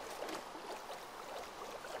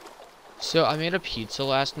 So I made a pizza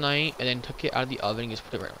last night, and then took it out of the oven and just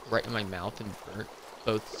put it right in my mouth and burnt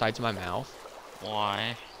both sides of my mouth.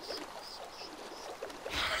 Why?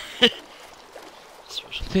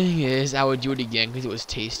 Thing is, I would do it again because it was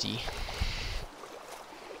tasty.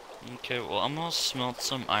 Okay, well, I'm gonna smelt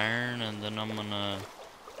some iron, and then I'm gonna...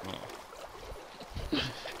 Well,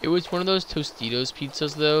 It was one of those Tostitos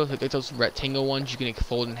pizzas, though. Like those rectangle ones you can like,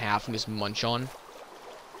 fold in half and just munch on.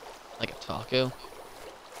 Like a taco.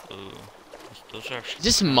 ooh, those are actually... Is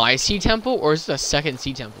this my sea temple, or is this a second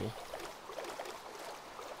sea temple?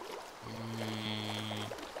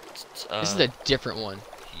 This is a different one.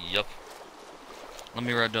 Yep. Let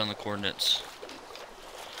me write down the coordinates.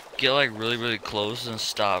 Get like really, really close and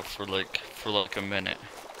stop for like a minute.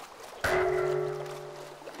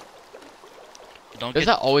 Don't Does get...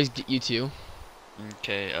 that always get you too?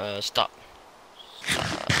 Okay, stop.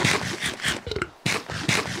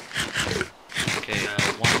 Okay,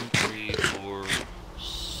 1, 3,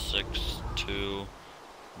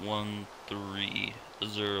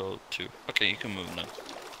 1302. Okay, you can move now.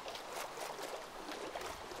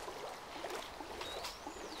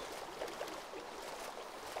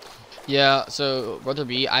 Yeah, so, Brother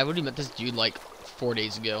B, I already met this dude like 4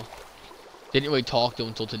 days ago. Didn't really talk to him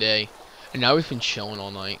until today. And now we've been chilling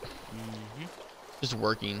all night. Just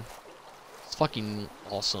working. It's fucking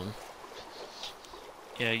awesome.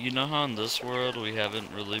 Yeah, you know how in this world we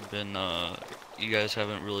haven't really been, you guys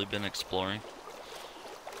haven't really been exploring?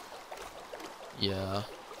 Yeah.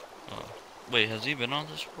 Oh. Wait, has he been on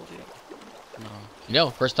this world yet? No. No,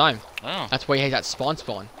 first time. Oh. That's why he has that spawn.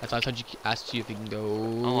 That's why I asked you if you can go.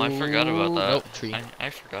 Oh, I forgot about that. Nope, tree. I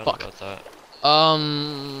forgot Fuck. about that.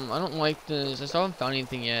 I don't like this. I still haven't found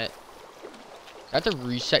anything yet. I have to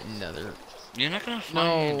reset Nether. You're not gonna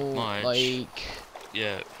find much. Like.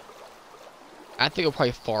 Yeah. I have to go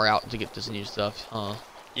probably far out to get this new stuff, huh?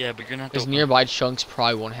 Yeah, but you're gonna have to. Because nearby chunks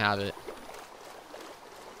probably won't have it.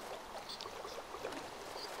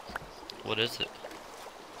 What is it?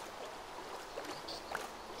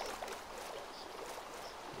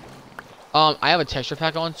 I have a texture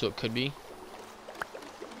pack on, so it could be.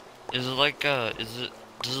 Is it like does it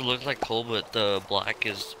look like coal, but the black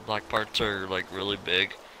parts are like really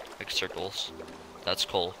big, like circles? That's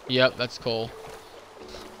coal. Yep, that's coal.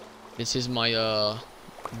 This is my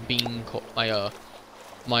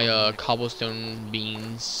my cobblestone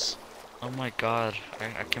beans. Oh my god,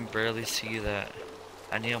 I can barely see that.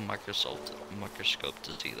 I need a microscope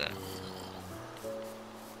to see that.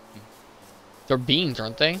 They're beans,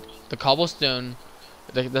 aren't they? The cobblestone,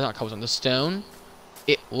 they're not cobblestone. The stone,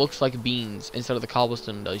 it looks like beans instead of the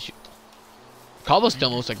cobblestone does.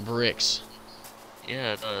 Cobblestone looks like bricks.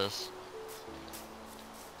 Yeah, it does.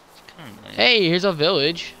 It's kind of nice. Hey, here's a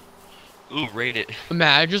village. Ooh, raid it.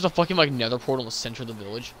 Imagine there's a fucking like nether portal in the center of the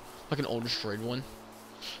village, like an old destroyed one.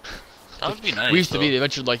 That would be nice. We used to be the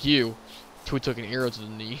adventure like you, till we took an arrow to the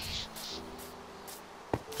knee.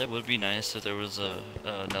 That would be nice if there was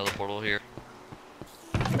another portal here.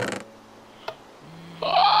 Ooh,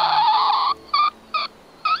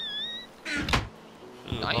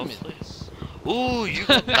 Diamonds. Ooh, you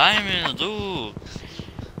got diamonds. Ooh,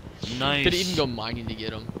 nice. Didn't even go mining to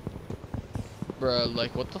get them. Bruh,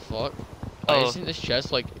 like what the fuck? Oh. Isn't this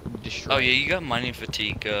chest like destroyed? Oh yeah, you got mining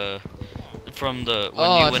fatigue from the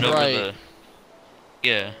Oh, you that's went over right. the.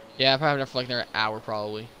 Yeah. Yeah, I probably have enough for like another hour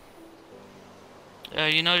probably. Yeah,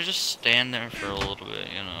 you know, just stand there for a little bit.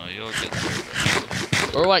 You know, you'll get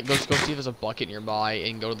there. Or like go see if there's a bucket nearby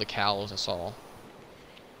and go to the cows. That's all.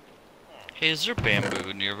 Hey, is there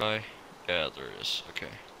bamboo nearby? Yeah, there is. Okay.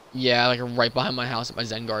 Yeah, like right behind my house at my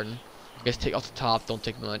Zen garden. I guess take off the top. Don't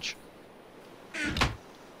take much.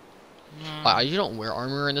 I usually don't wear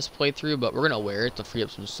armor in this playthrough, but we're gonna wear it to free up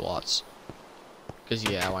some slots. Cause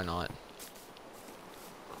yeah, why not?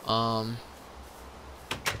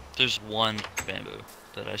 There's one bamboo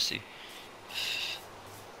that I see.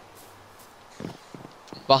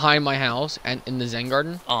 Behind my house and in the Zen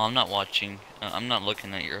garden. Oh, I'm not watching. I'm not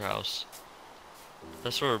looking at your house.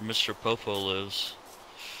 That's where Mr. Popo lives.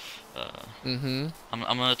 I'm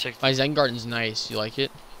gonna take. My Zen garden's nice. You like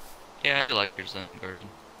it? Yeah, I like your Zen garden.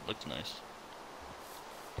 Looks nice.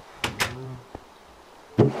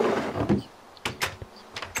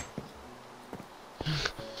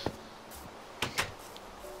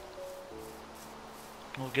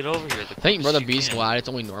 Well, get over here. I think Brother B's glad it's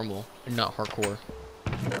only normal and not hardcore.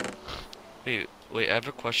 Wait, I have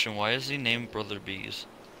a question. Why is he named Brother Bees?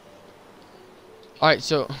 Alright,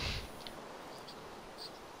 so...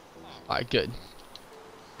 Alright, good.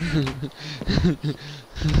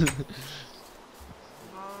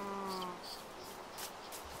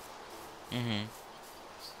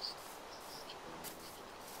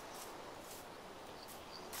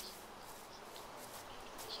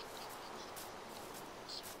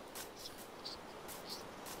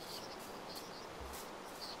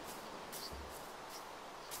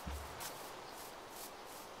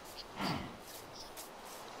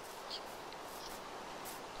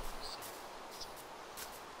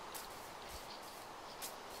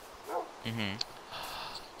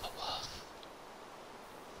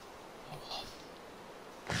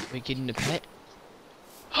 We getting the pet?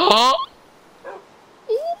 Huh?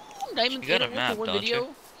 Ooh, Diamond You got a Kid map, one don't video.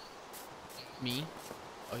 you? Me?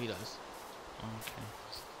 Oh, he does.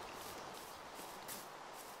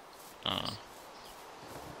 Okay.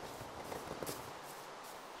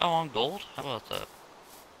 Oh, I'm gold? How about that?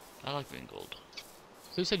 I like being gold.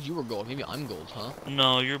 Who said you were gold? Maybe I'm gold, huh?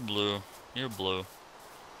 No, you're blue. You're blue.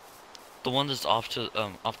 The one that's off to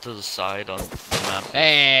the side on the map.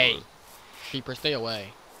 Hey! Creeper, stay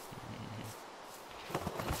away.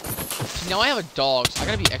 See, now I have a dog, so I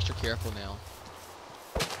gotta be extra careful now.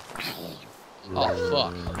 Oh,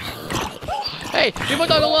 fuck. Hey, leave my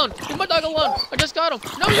dog alone! Leave my dog alone! I just got him!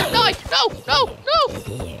 No, you die! No! No!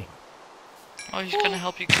 No! Oh, he's gonna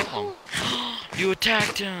help you kill him. You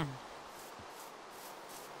attacked him!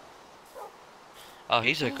 Oh,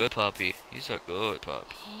 he's a good puppy. He's a good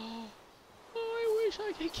puppy. Oh, I wish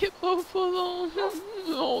I could get both of them.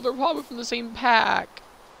 Oh, they're probably from the same pack.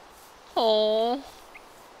 Oh.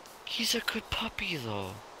 He's a good puppy,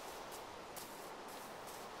 though.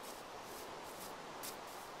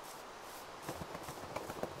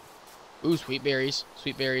 Ooh, sweet berries.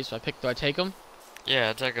 Sweet berries. Do I take them?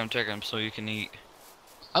 Yeah, take him so you can eat.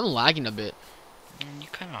 I'm lagging a bit. You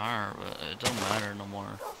kinda are, but it don't matter no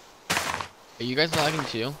more. Are you guys lagging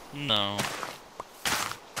too? No.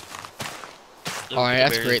 Alright,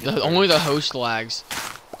 that's great. Only the host lags.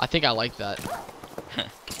 I think I like that.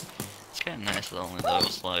 It's kinda nice that only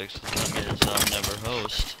those lags. That means I'll never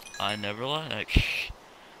host. I never lag.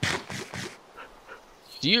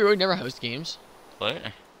 Do you really never host games? What?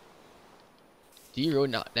 Do you really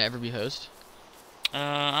not never be host?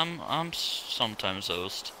 I'm sometimes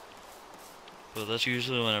host. But that's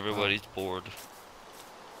usually when everybody's bored.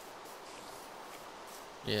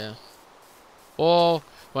 Yeah. Well,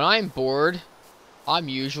 when I'm bored, I'm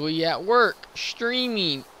usually at work,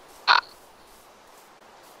 streaming. Ah!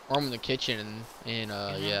 Or I'm in the kitchen and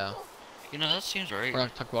yeah. You know, that seems right. We're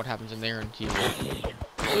not talking about what happens in there and TV.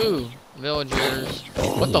 Ooh, villagers.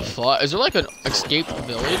 What the fuck? Is there like an escaped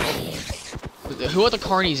village? Who let the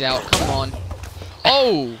carnies out? Come on.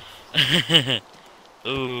 Oh!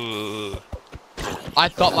 Ooh. I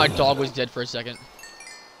thought my dog was dead for a second.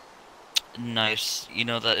 Nice. You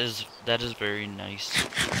know, that is very nice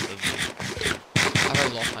of you. I've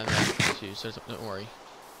already lost my map too, so don't worry.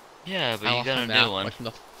 Yeah, but I you lost got my a map, new one. like from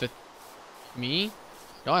the fifth. Me?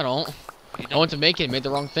 No, I don't. You I don't? went to make it, made the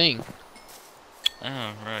wrong thing.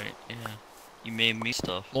 Oh, right. Yeah. You made me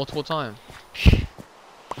stuff. Multiple times.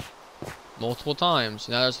 Multiple times.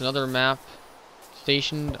 Now there's another map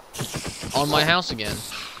stationed on my house again.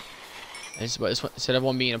 And instead of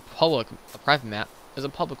one being a private map, there's a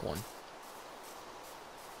public one.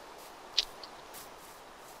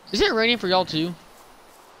 Is it raining for y'all too?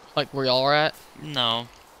 Like where y'all are at? No.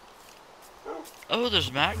 Oh,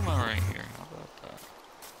 there's magma right here. How about that?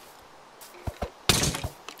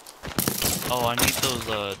 Oh, I need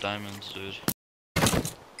those diamonds, dude.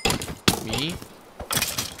 Me?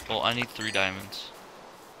 Well, I need 3 diamonds.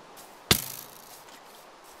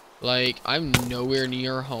 Like, I'm nowhere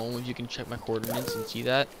near home, if you can check my coordinates and see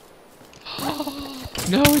that.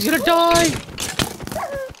 No, he's gonna die!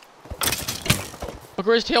 Look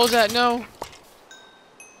where his tail's at, no!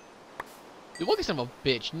 You look at son of a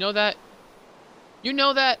bitch, you know that? You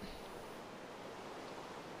know that?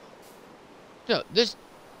 No, this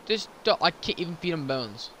dog, I can't even feed him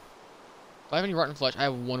bones. If I have any rotten flesh, I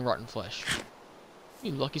have 1 rotten flesh.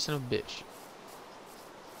 You lucky son of a bitch.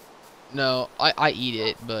 No, I eat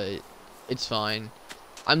it, but it's fine.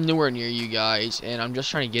 I'm nowhere near you guys, and I'm just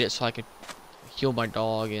trying to get it so I can heal my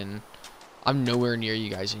dog, and I'm nowhere near you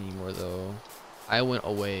guys anymore, though. I went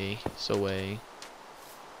away,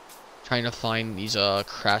 trying to find these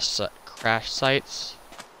crash sites.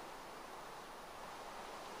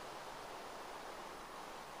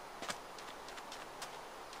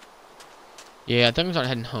 Yeah, I think I'm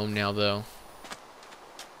heading home now, though.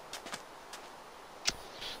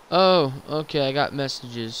 Oh, okay, I got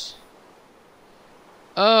messages.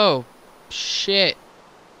 Oh, shit.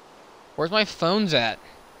 Where's my phones at?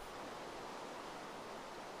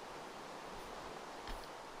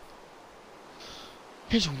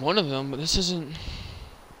 Here's one of them, but this isn't...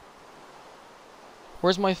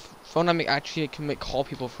 Where's my phone I actually can call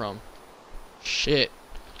people from? Shit.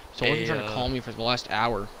 Someone's trying to call me for the last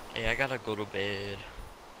hour. Hey, I gotta go to bed.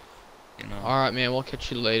 You know. Alright, man, we'll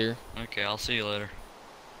catch you later. Okay, I'll see you later.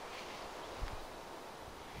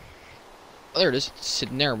 Oh, there it is. It's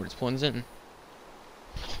sitting there, but it's blends in.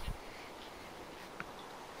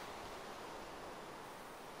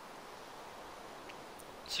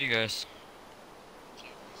 See you guys.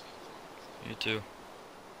 You too.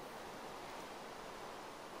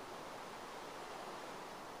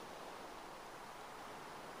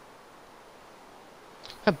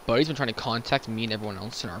 My buddy's been trying to contact me and everyone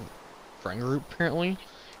else in our friend group, apparently.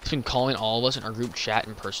 He's been calling all of us in our group chat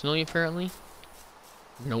and personally, apparently.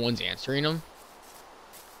 No one's answering him.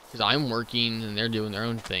 Because I'm working and they're doing their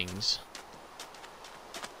own things.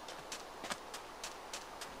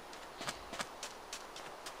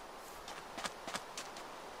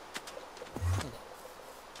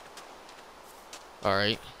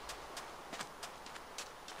 Alright.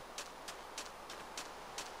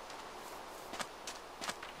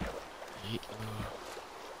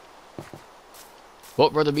 Alright. Well,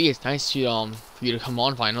 Brother B, it's nice to for you to come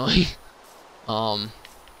on finally. um.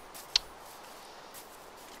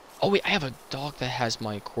 Oh wait, I have a dog that has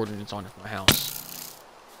my coordinates on it from my house.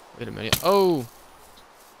 Wait a minute. Oh.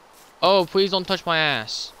 Oh, please don't touch my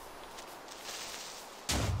ass.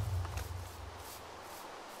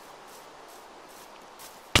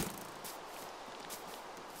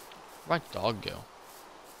 Where'd my dog go?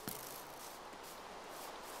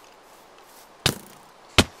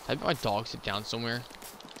 I bet my dog sit down somewhere.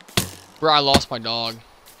 Bro, I lost my dog.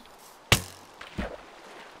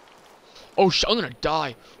 Oh shit, I'm gonna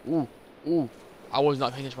die. Ooh, ooh. I was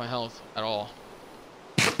not paying attention to my health at all.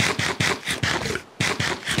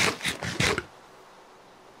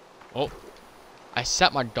 Oh. I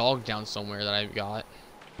sat my dog down somewhere that I got.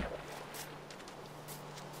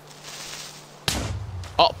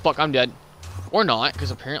 Oh, fuck, I'm dead. Or not,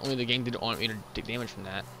 because apparently the game didn't want me to take damage from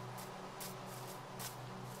that.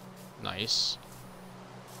 Nice.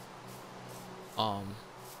 I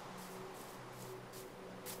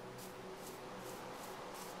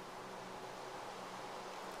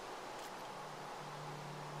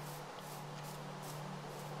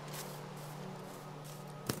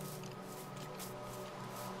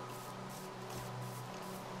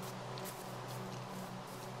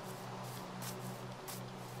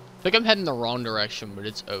think I'm heading the wrong direction, but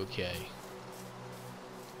it's okay.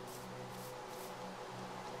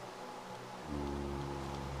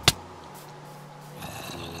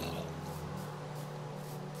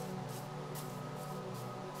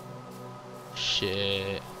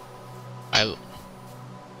 Shit.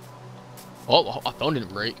 Oh, my phone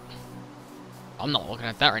didn't break. I'm not looking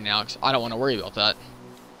at that right now because I don't want to worry about that.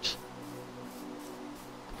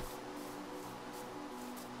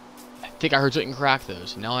 I think I heard something crack though,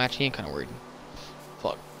 so now I actually am kind of worried.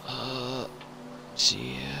 Fuck. Let's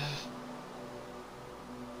see.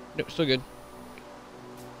 Nope, still good.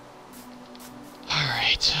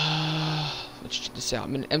 Alright. Let's check this out.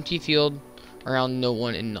 I'm in an empty field around no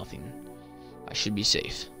one and nothing. I should be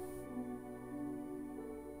safe.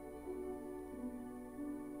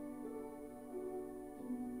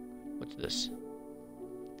 What's this?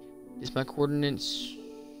 Is my coordinates?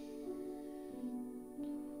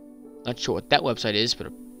 Not sure what that website is, but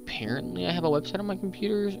apparently I have a website on my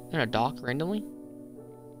computer in a dock randomly.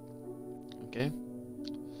 Okay.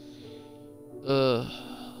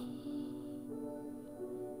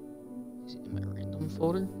 Is it in my random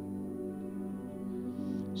folder?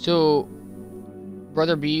 So,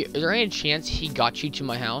 Brother B, is there any chance he got you to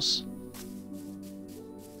my house?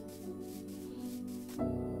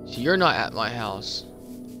 So you're not at my house.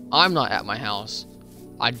 I'm not at my house.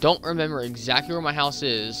 I don't remember exactly where my house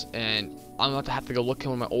is, and I'm about to have to go look at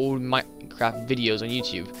one of my old Minecraft videos on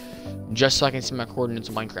YouTube, just so I can see my coordinates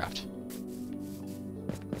of Minecraft.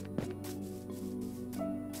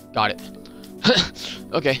 Got it.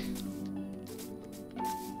 Okay.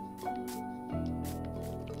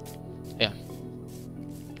 Yeah.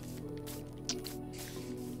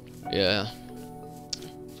 Yeah.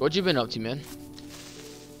 So what you been up to, man?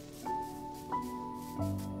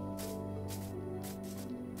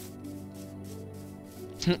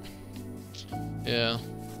 Yeah.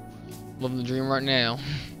 Living the dream right now.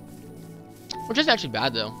 Which isn't actually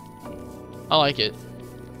bad, though. I like it.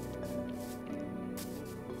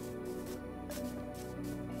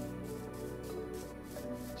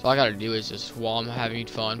 So all I gotta do is just, while I'm having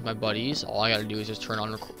fun with my buddies, all I gotta do is just turn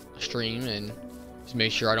on the stream and just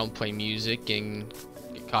make sure I don't play music and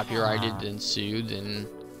get copyrighted and sued and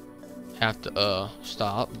have to,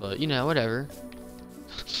 stop. But, you know, whatever.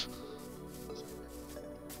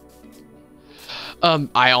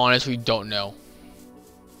 I honestly don't know.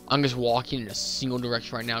 I'm just walking in a single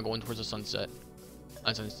direction right now, going towards the sunset.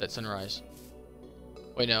 Sunrise.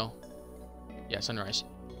 Wait, no. Yeah, sunrise.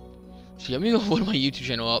 So let me go put my YouTube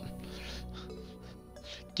channel up.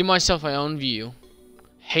 Give myself my own view.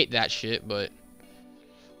 Hate that shit, but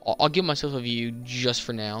I'll give myself a view just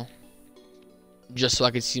for now. Just so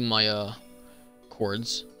I can see my,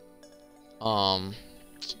 chords.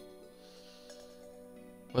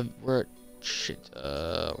 Where shit,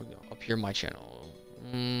 up here, my channel.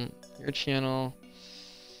 Your channel.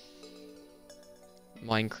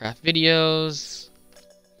 Minecraft videos.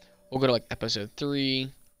 We'll go to like episode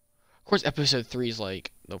 3. Of course, episode 3 is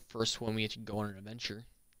like the first one we had to go on an adventure.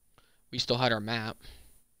 We still had our map.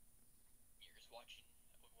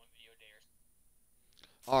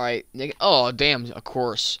 Alright, oh damn, of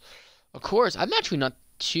course. Of course, I'm actually not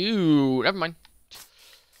too, never mind.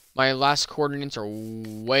 My last coordinates are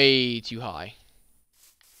way too high.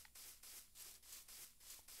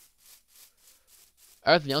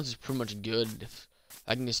 Everything else is pretty much good. If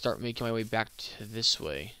I can just start making my way back to this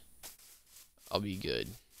way, I'll be good.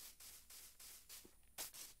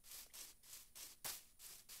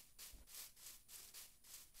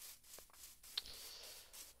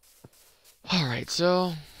 Alright,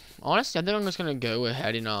 so honestly, I think I'm just gonna go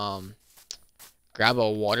ahead and grab a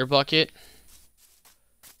water bucket.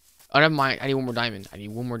 Oh, never mind. I need one more diamond. I need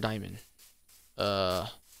one more diamond. To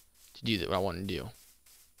do what I want to do.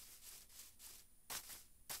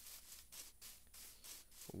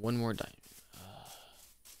 One more diamond.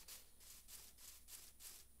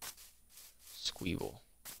 Squeeble.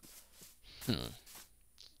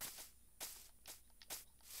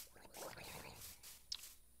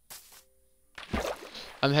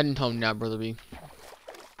 I'm heading home now, Brother B.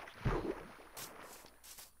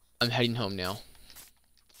 I'm heading home now.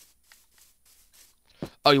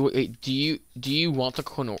 Oh, wait. Do you want the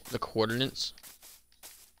coordinates?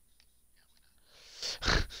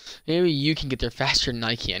 Maybe you can get there faster than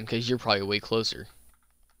I can, because you're probably way closer.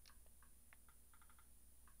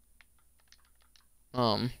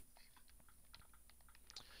 You're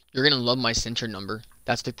gonna love my center number.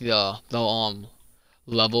 That's like the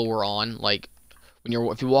level we're on. Like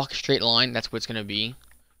if you walk a straight line, that's what it's gonna be.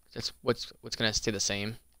 That's what's gonna stay the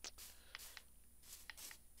same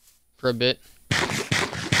for a bit.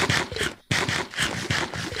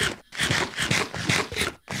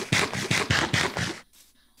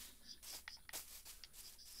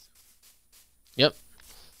 Yep.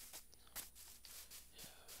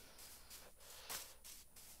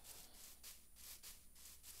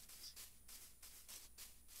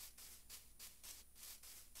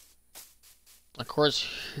 Of course,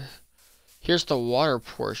 here's the water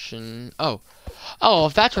portion. Oh,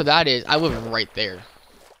 if that's where that is, I live right there.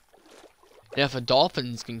 And if a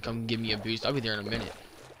dolphins can come give me a boost, I'll be there in a minute.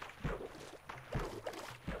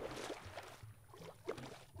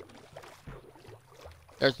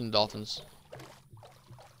 There's some dolphins.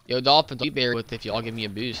 Yo, dolphins, I'll be berry with if y'all give me a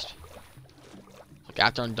boost. Like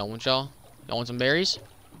after I'm done with y'all. Y'all want some berries?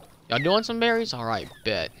 Y'all doing some berries? Alright,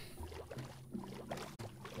 bet.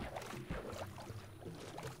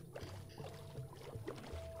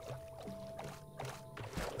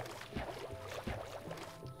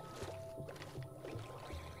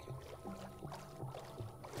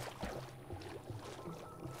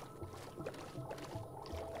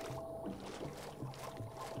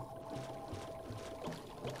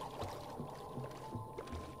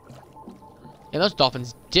 Yeah, those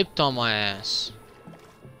dolphins dipped on my ass.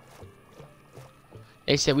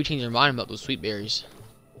 They said we changed our mind about those sweet berries.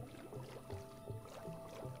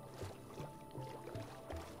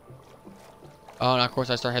 Oh, and of course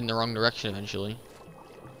I start heading the wrong direction eventually.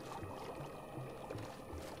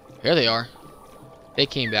 Here they are. They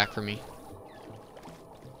came back for me.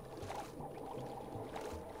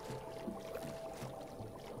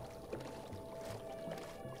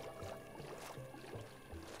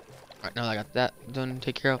 Alright, now that I got that done,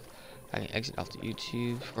 take care of, I can exit off the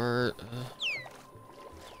YouTube for...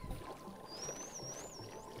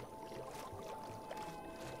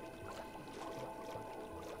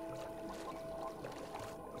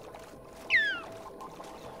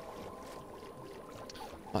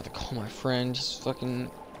 I'm about to call my friend. Just fucking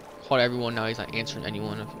called everyone now. He's not answering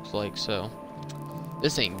anyone. It looks like so.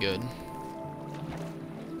 This ain't good.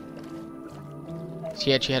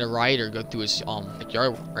 He actually had a rioter go through his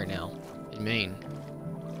backyard right now in Maine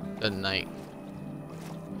the other night.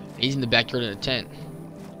 He's in the backyard in a tent.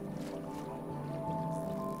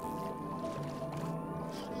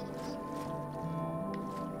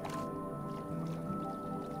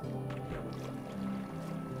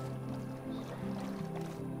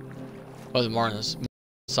 Oh, the more in this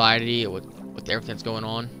society with everything that's going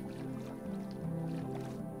on.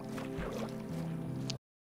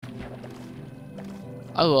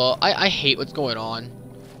 Oh, I hate what's going on,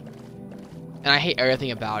 and I hate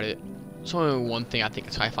everything about it. There's only one thing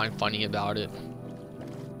I find funny about it.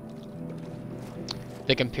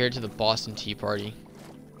 They compared to the Boston Tea Party.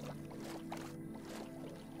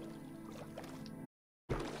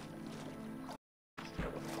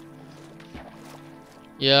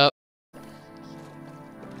 Yep.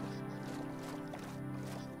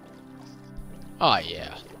 Oh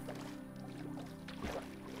yeah.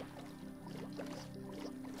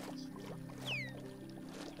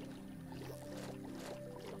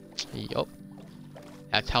 Yup.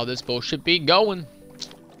 That's how this boat should be going.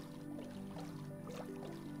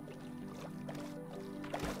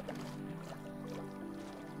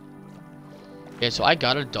 Yeah, so I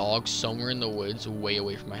got a dog somewhere in the woods way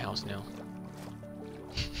away from my house now.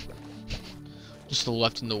 Just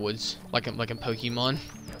left in the woods, like in Pokemon.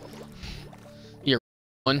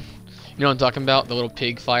 One, you know what I'm talking about? The little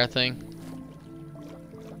pig fire thing.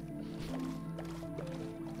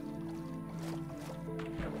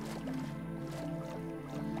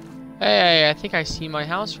 Hey, I think I see my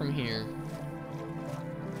house from here.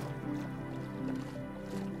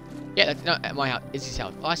 Yeah, that's not at my house. It's his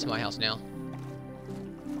house. Oh, I see my house now.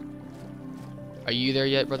 Are you there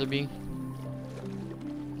yet, Brother B?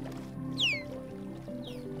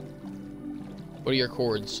 What are your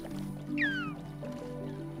chords?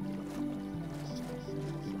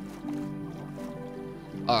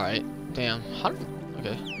 Alright. Damn.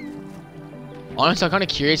 Okay. Honestly, I'm kind of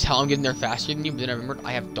curious how I'm getting there faster than you, but then I remembered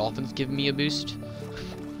I have dolphins giving me a boost.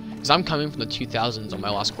 Because I'm coming from the 2000s on my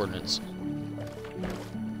last coordinates.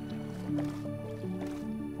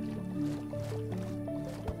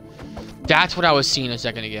 That's what I was seeing a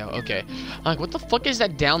second ago. Okay. I'm like, what the fuck is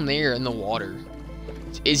that down there in the water?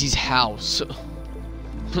 It's Izzy's house.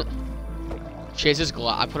 She has this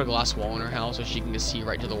glass. I put a glass wall in her house so she can just see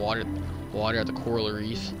right to the water at the coral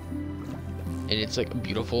reef. And it's like a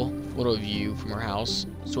beautiful little view from her house.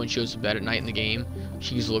 So when she goes to bed at night in the game,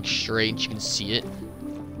 she can just look straight and she can see it.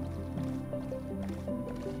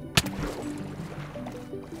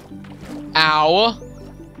 Ow!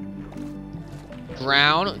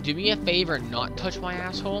 Drown. Do me a favor and not touch my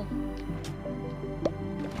asshole.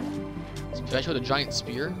 Especially with a giant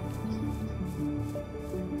spear.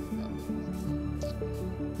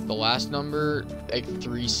 The last number, like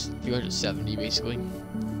 370 basically.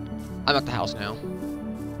 I'm at the house now.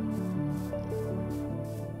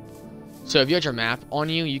 So if you had your map on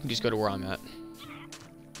you, you can just go to where I'm at.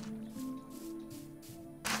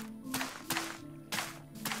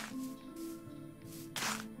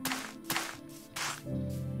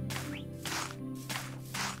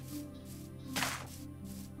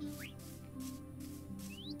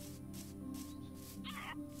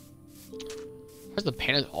 Where's the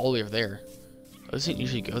pandas all the way over there? It doesn't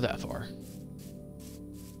usually go that far.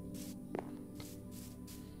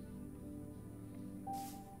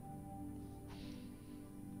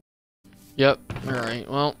 Yep. Alright,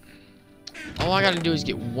 well. All I gotta do is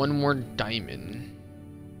get one more diamond.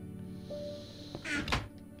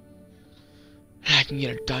 I can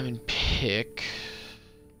get a diamond pick.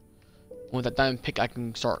 With that diamond pick, I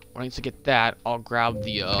can start. Once I get that, I'll grab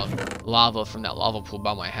the lava from that lava pool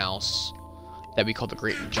by my house. That we call the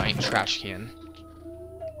Great Giant Trash Can.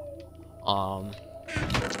 Oh,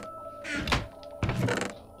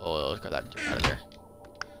 let's get that dirt out of there.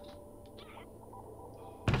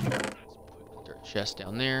 Dirt chest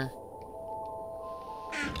down there.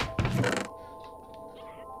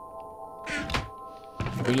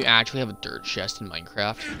 When you actually have a dirt chest in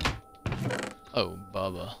Minecraft? Oh,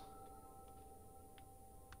 Bubba.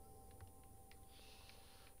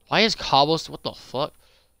 Why is cobblestone? What the fuck?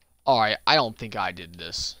 Alright, I don't think I did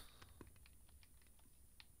this.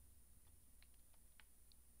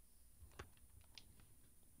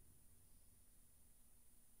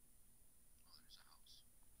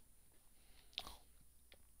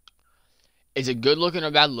 Is it good looking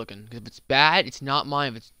or bad looking? Because if it's bad, it's not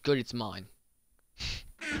mine. If it's good, it's mine.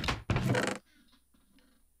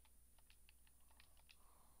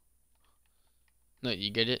 No,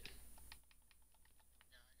 you get it?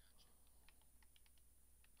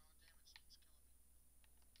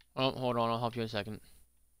 Oh, hold on. I'll help you in a second.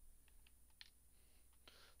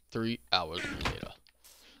 3 hours later.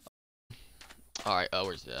 Alright,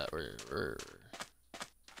 where's that? Where?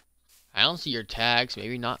 I don't see your tags.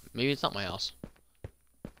 Maybe not. Maybe it's not my house.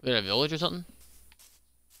 We in a village or something?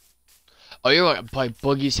 Oh, you're like by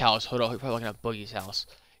Boogie's house. Hold on, you're probably looking at Boogie's house.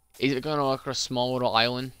 Is it gonna look like a small little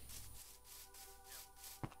island?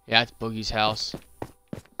 Yeah, it's Boogie's house.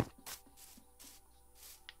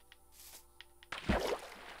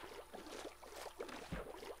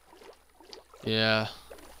 Yeah.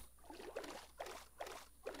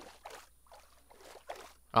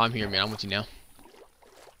 Oh, I'm here, man. I'm with you now.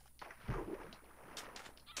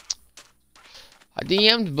 I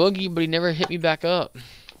DM'd Boogie, but he never hit me back up.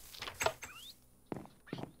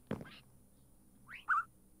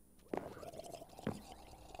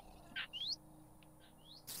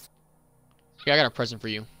 Yeah, I got a present for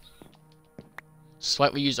you.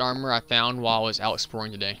 Slightly used armor I found while I was out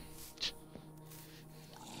exploring today.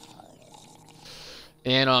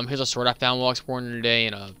 And here's a sword I found while exploring today,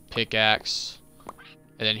 and a pickaxe.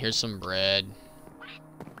 And then here's some bread.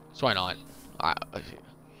 So why not? Alright,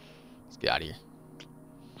 let's get out of here.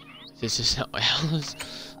 This is not my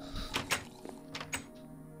house.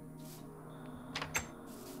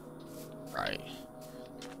 Right.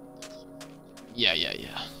 Yeah.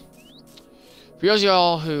 For those of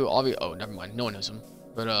y'all who, oh, never mind. No one knows him.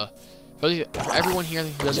 But, For everyone here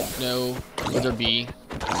who doesn't know whether be,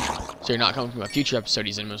 so you're not coming from a future episode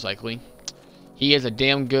he's in most likely, he is a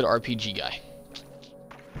damn good RPG guy.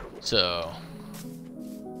 So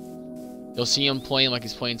you'll see him playing like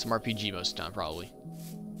he's playing some RPG most of the time, probably.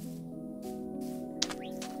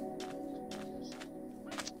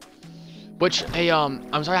 Which, hey,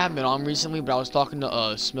 I'm sorry I haven't been on recently, but I was talking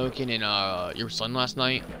to Smoking and your son last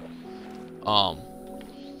night.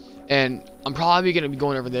 And I'm probably gonna be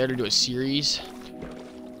going over there to do a series.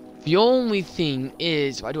 The only thing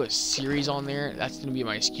is, if I do a series on there, that's gonna be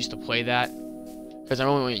my excuse to play that, because I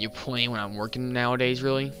don't want you playing when I'm working nowadays,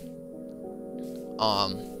 really.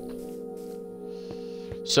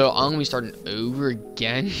 So I'm gonna be starting over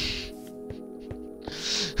again.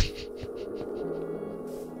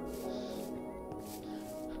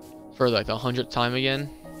 For like the 100th time again.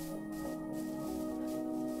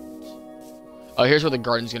 Oh, here's where the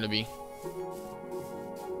garden's gonna be.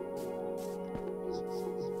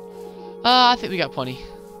 I think we got plenty.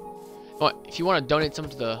 Well, if you want to donate some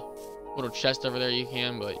to the little chest over there, you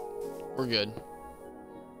can, but we're good.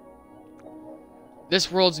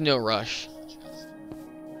 This world's no rush.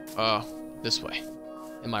 This way.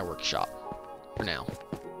 In my workshop. For now.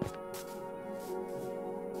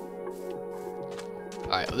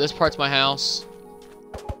 Alright, well, this part's my house.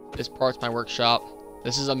 This part's my workshop.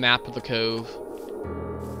 This is a map of the cove.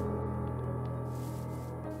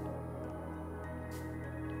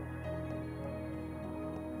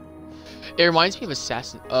 It reminds me of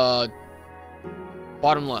Assassin.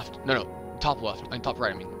 Bottom left. No, top left. I mean, top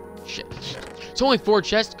right, I mean. Shit. It's only 4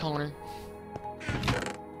 chests, Connor.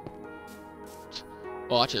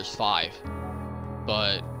 Well, actually, there's 5.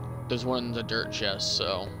 But there's one in the dirt chest,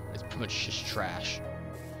 so it's pretty much just trash.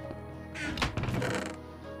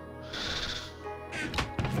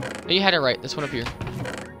 No, you had it right. This one up here.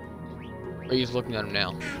 Or you're just looking at him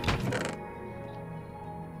now.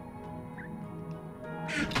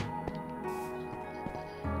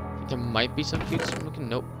 There might be some food. So I'm looking.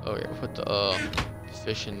 Nope. Oh yeah, we'll put the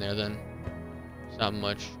fish in there then. It's not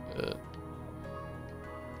much.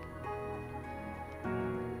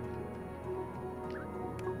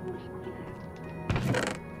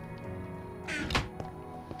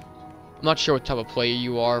 I'm not sure what type of player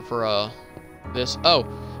you are for this. Oh,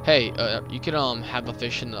 hey, you could have the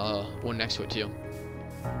fish in the one next to it too.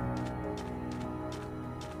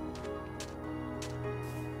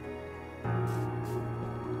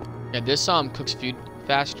 Yeah, this cooks food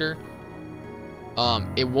faster.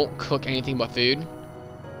 It won't cook anything but food.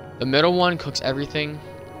 The middle one cooks everything.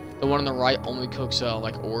 The one on the right only cooks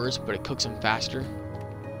like ores, but it cooks them faster.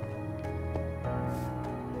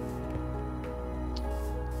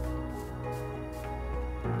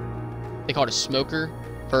 They call it a smoker,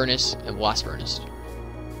 furnace, and blast furnace.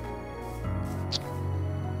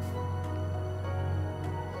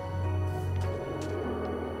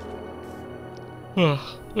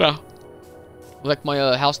 Yeah. Like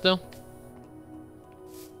my house though?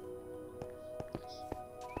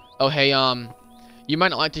 Oh hey, you might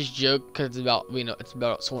not like this joke because it's about, you know, it's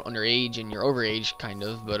about someone underage and you're overage kind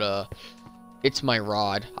of, but it's my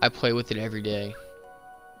rod. I play with it every day.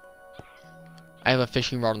 I have a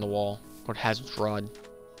fishing rod on the wall. What has its rod?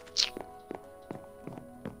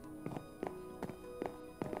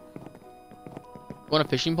 Want a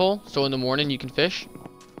fishing pole? So in the morning you can fish?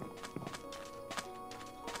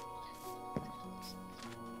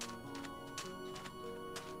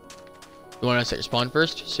 You want to set your spawn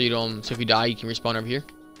first, so you don't. So if you die, you can respawn over here.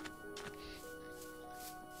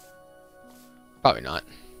 Probably not.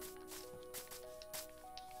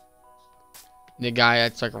 The guy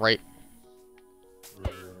that's like right.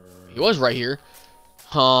 He was right here.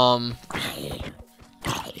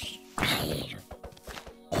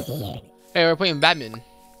 Hey, we're playing badminton.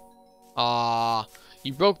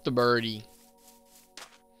 You broke the birdie.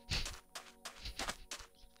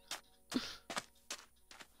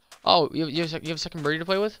 Oh, you have a second birdie to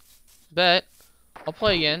play with? Bet. I'll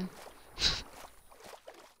play again.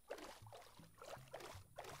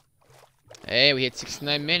 Hey, we hit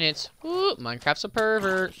 69 minutes. Ooh, Minecraft's a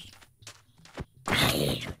pervert.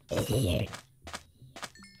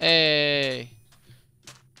 Hey.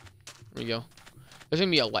 There we go. There's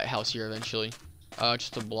gonna be a lighthouse here eventually.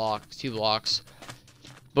 Just a block, 2 blocks.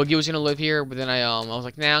 Boogie was gonna live here, but then I was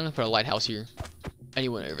like, nah, I'm gonna put a lighthouse here. And he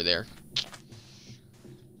went over there.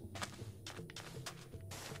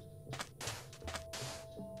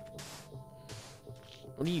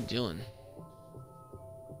 What are you doing?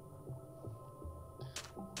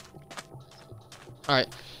 Alright.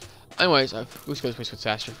 Anyways, let's go this place with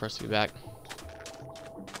faster for us to be back.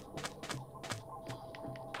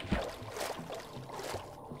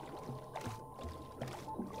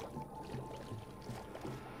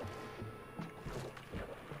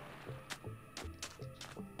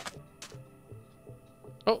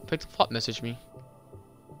 Oh, Pick the Flop messaged me.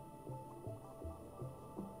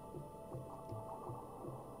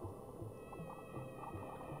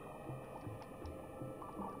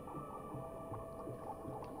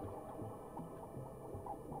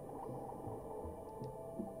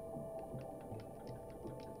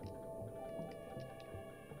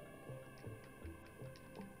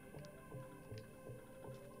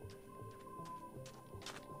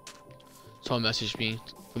 Someone messaged me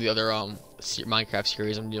for the other Minecraft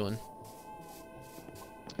series I'm doing.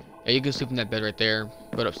 Yeah, you can sleep in that bed right there.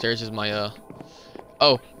 But upstairs is my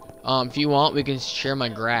if you want, we can share my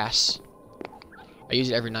grass. I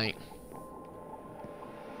use it every night.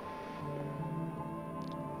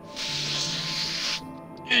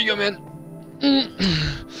 Here you go, man.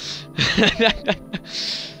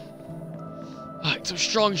 It's some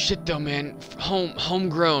strong shit though, man.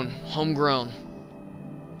 Homegrown.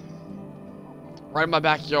 Right in my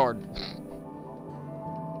backyard.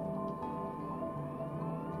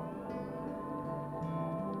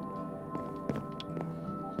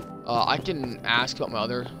 I can ask about my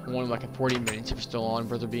other one in like 40 minutes if you're still on,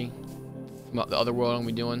 Brother B. About the other world I'm gonna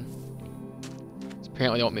be doing.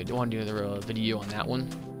 Apparently they want to do another video on that one.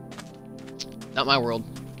 Not my world,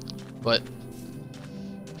 but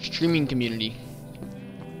streaming community.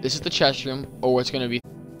 This is the chest room, or what's gonna be.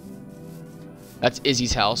 That's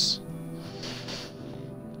Izzy's house.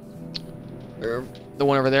 Or the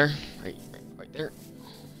one over there, right there.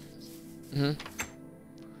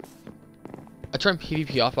 I turned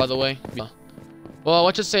PvP off, by the way. Well,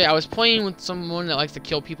 let's just say I was playing with someone that likes to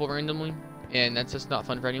kill people randomly, and that's just not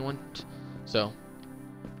fun for anyone. So,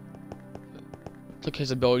 took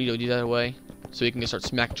his ability to do that away, so we can just start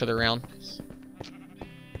smacking each other around.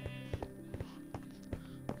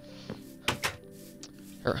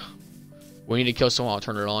 Here. We need to kill someone, I'll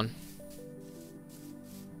turn it on.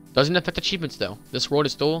 Doesn't affect achievements, though. This world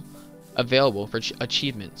is still available for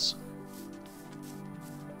achievements.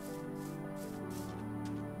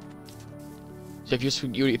 So if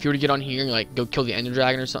you were to get on here and like go kill the Ender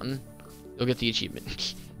Dragon or something, you'll get the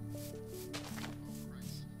achievement.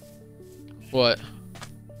 What?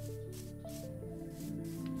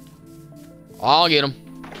 I'll get him.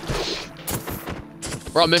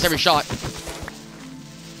 Or I'll miss every shot.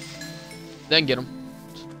 Then get him.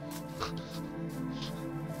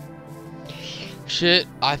 Shit,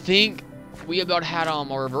 I think we about had a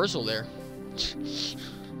reversal there.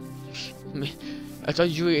 I mean, I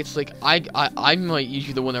told you it's like I might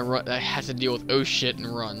usually the one that has to deal with oh shit and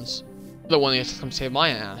runs. The one that has to come save my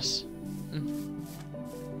ass.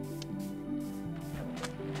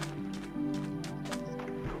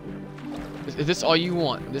 Is this all you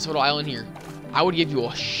want? This little island here? I would give you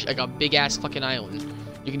like a big ass fucking island.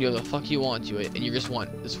 You can do whatever the fuck you want to it, and you just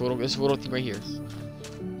want this little thing right here.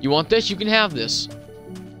 You want this? You can have this.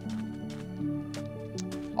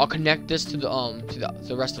 I'll connect this to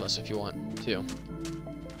the rest of us if you want to.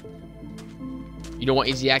 You don't want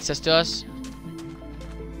easy access to us?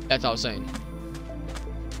 That's what I was saying.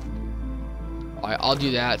 Alright, I'll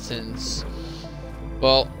do that since,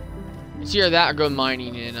 well, it's either that or go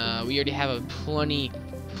mining, and we already have a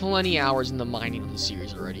plenty hours in the mining of the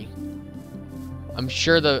series already. I'm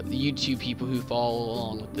sure the YouTube people who follow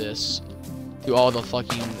along with this, through all the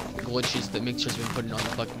fucking glitches that Mixer's been putting on the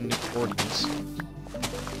fucking new recordings.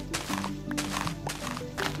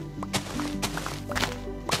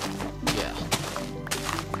 Yeah.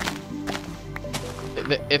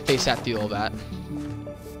 If they sat through all that.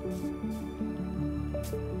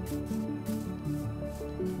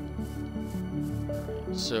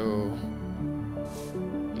 So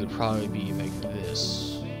it would probably be like this.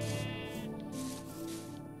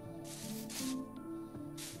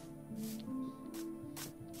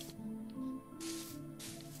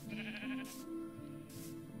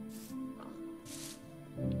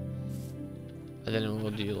 And then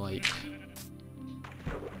we'll do like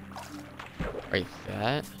right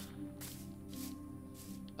that.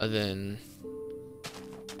 And then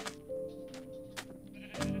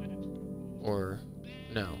or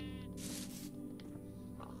no.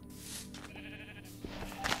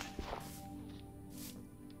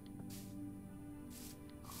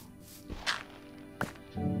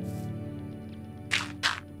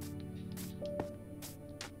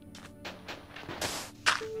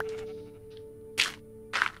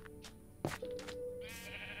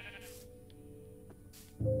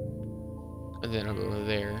 And then I'll go over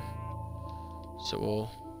there. So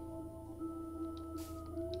we'll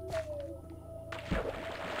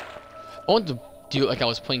I want to do it like I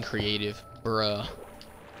was playing creative, or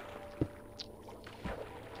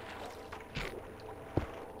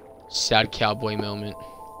sad cowboy moment.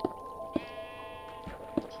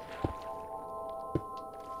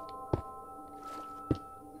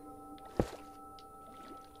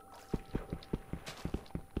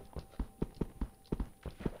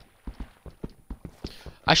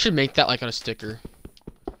 I should make that like on a sticker.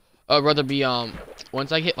 I'd rather be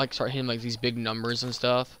once I hit like start hitting like these big numbers and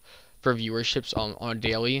stuff for viewerships on a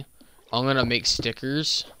daily, I'm gonna make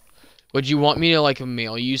stickers. Would you want me to like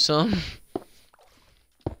mail you some?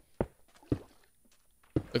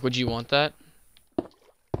 Like, would you want that?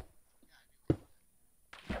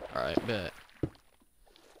 Alright, bet.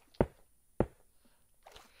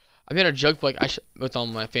 I made a joke like I should with all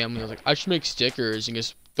my family. I was like, I should make stickers and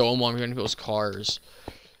just throw them on people's cars.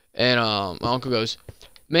 And my uncle goes,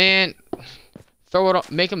 man, throw it on,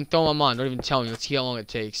 make them throw them on. Don't even tell me. Let's see how long it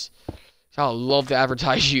takes. I'll love to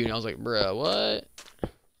advertise you. And I was like, bruh, what?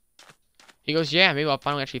 He goes, yeah, maybe I'll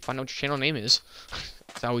finally actually find out what your channel name is.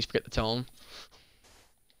 I always forget to tell him.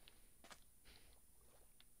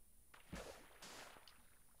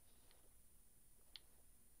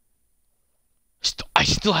 I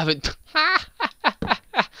still haven't.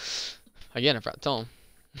 Again, I forgot to tell him.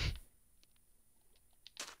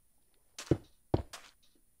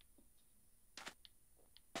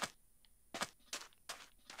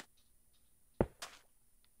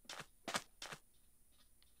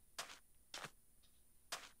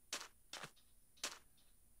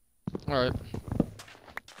 Alright.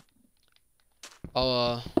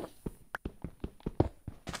 I'll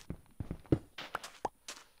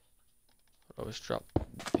always drop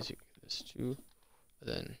this too.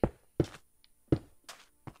 Then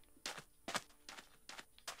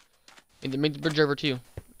make the bridge over too.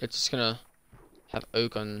 It's just gonna have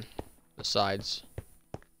oak on the sides.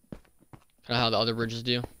 Kinda how the other bridges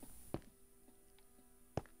do.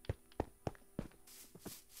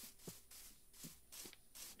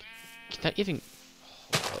 Can that even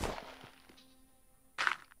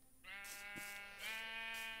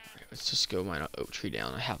let's just go mine an oak tree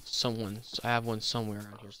down. I have one somewhere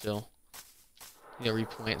around here still. Need to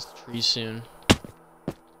replant the trees soon.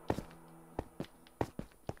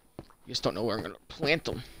 Just don't know where I'm gonna plant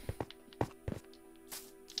them.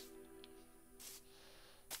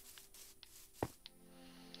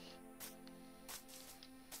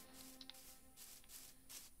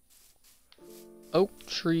 Oak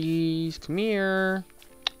trees, come here.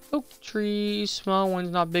 Oak trees, small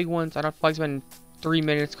ones, not big ones. I don't feel like spending 3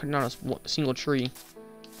 minutes cutting down a single tree.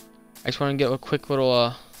 I just want to get a quick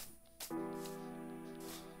little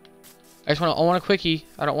I want a quickie.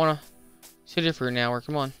 I don't want to sit here for an hour.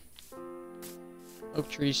 Come on. Oak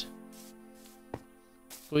trees.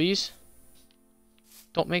 Please.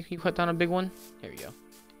 Don't make me cut down a big one. There we go.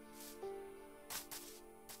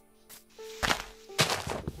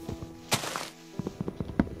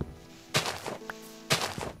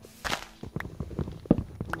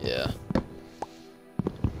 Yeah.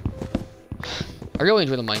 I really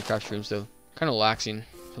enjoy the Minecraft streams though. Kind of relaxing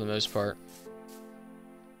for the most part.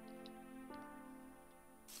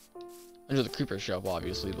 I enjoy the creeper show up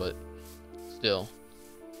obviously, but still.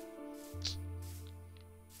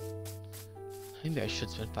 Maybe I should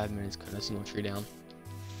spend 5 minutes cutting a single tree down.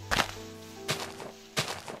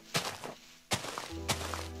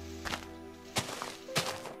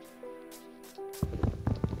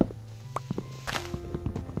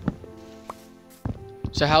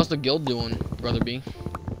 So how's the guild doing, Brother B?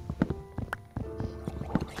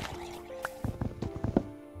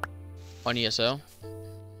 On ESO?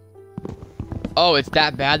 Oh, it's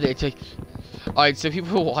that bad that it took... Alright, so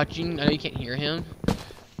people watching, I know you can't hear him,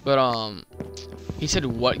 but he said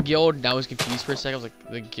what guild? And I was confused for a second. I was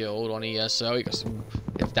like, the guild on ESO? He goes,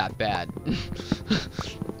 it's that bad.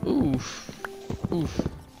 Oof. Oof.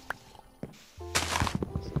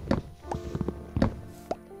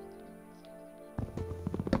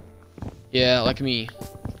 Yeah, like me.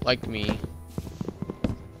 Like me.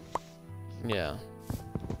 Yeah.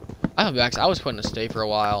 I was putting to stay for a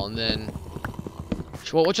while, and then...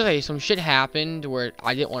 Well, what should I say? Some shit happened where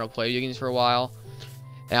I didn't want to play video games for a while.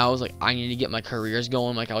 And I was like, I need to get my careers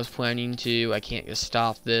going like I was planning to. I can't just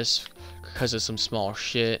stop this because of some small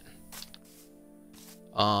shit.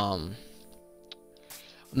 I'm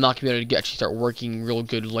not gonna be able to actually start working real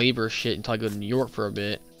good labor shit until I go to New York for a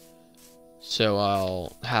bit. So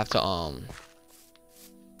I'll have to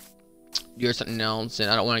do something else, and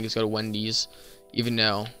I don't want to just go to Wendy's, even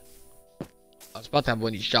though I was about to have a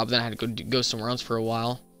Wendy's job. Then I had to go somewhere else for a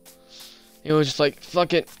while. It was just like,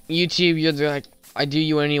 fuck it, YouTube. You're like, I do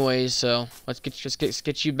you anyways, so let's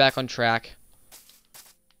get you back on track.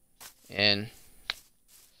 And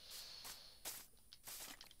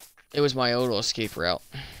it was my little escape route.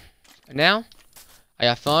 And now I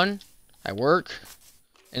have fun. I work.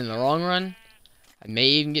 And in the long run, I may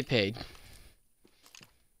even get paid.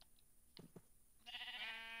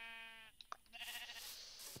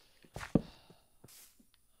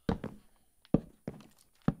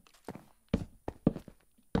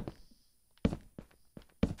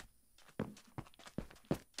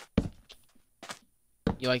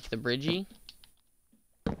 You like the bridgey?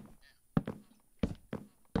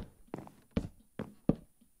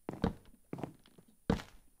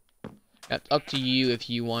 That's up to you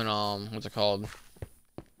if you want, what's it called?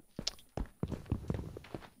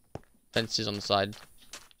 Fences on the side.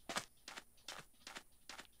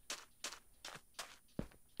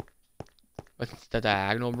 With the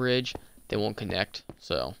diagonal bridge, they won't connect,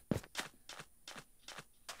 so.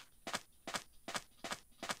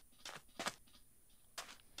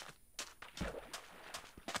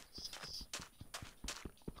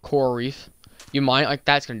 Coral reef. You might, like,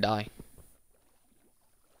 that's gonna die.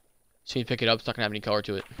 So you pick it up, it's not gonna have any color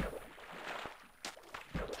to it.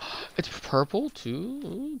 It's purple too?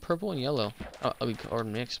 Ooh, purple and yellow. Oh, I mean, or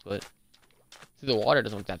mixed, but through the water it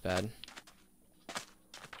doesn't look that bad.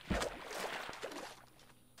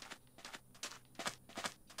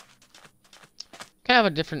 Kind of have a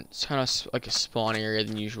different kind of like a spawn area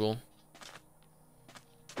than usual.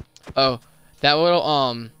 Oh, that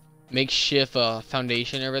little makeshift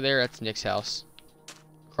foundation over there, that's Nick's house.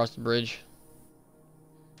 Across the bridge.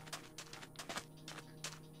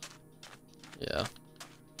 Yeah.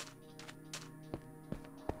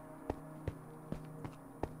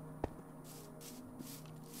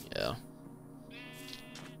 Yeah.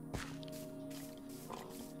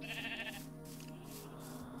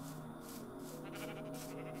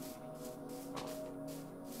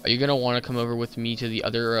 Are you gonna want to come over with me to the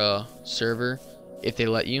other server if they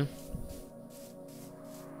let you?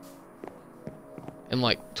 In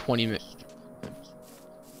like 20 minutes.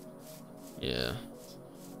 Yeah.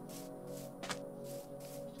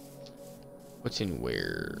 What's in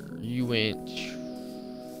where? You went.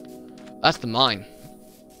 That's the mine.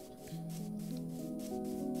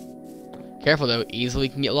 Careful though, easily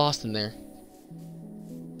can get lost in there.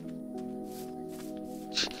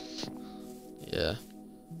 Yeah.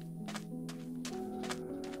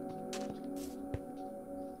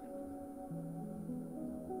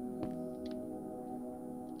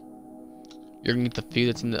 You're gonna get the food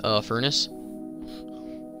that's in the furnace.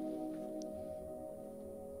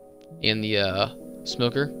 And the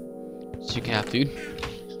smoker. So you can have food.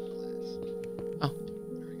 Oh.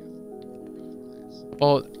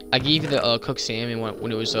 Well, I gave you the cooked salmon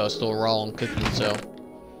when it was still raw and cooking, so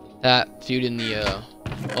that food in the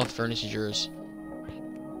furnace is yours.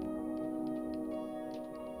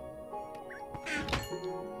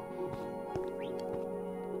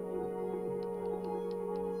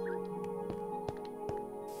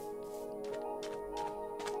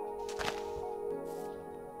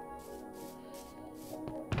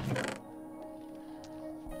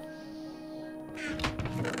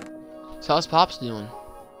 So how's Pops doing?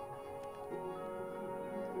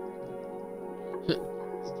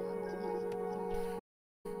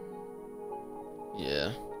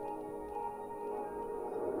 Yeah.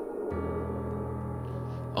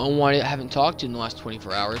 Oh, why I haven't talked to you in the last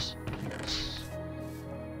 24 hours.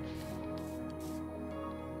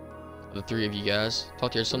 The three of you guys.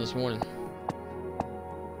 Talked to your son this morning.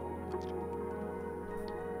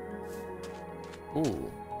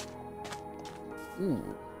 Ooh.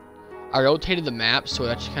 Ooh. I rotated the map so it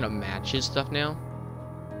actually kind of matches stuff now.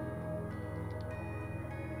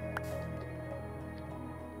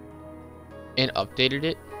 And updated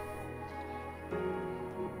it.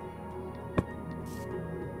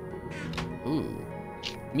 Ooh.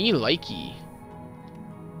 Me likey.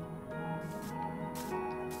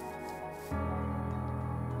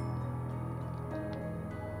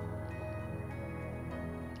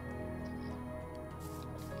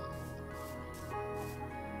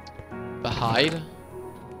 The hide?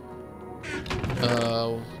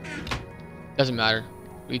 Doesn't matter.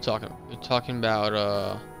 What are you talking about? You're talking about,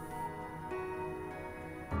 hide.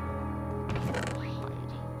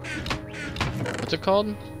 What's it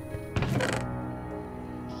called?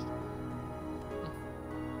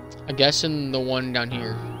 I guess in the one down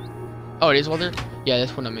here. Oh, it is leather? Yeah,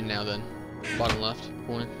 that's what I'm in now then. Bottom left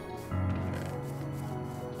corner.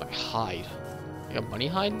 Like hide. Like a bunny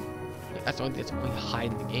hide? Like, that's the only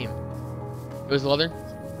hide in the game. It was leather?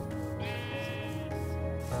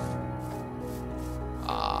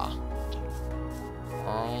 Ah.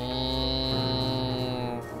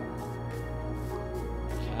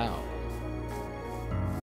 Cow.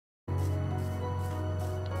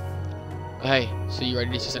 Hey, so you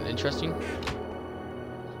ready to see something interesting?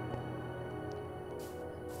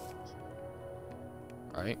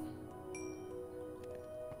 Alright.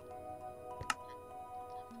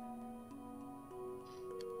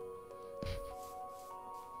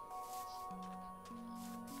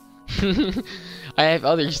 I have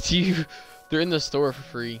others too. They're in the store for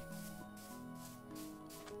free.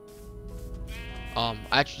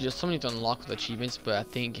 Actually, just something to unlock with achievements, but I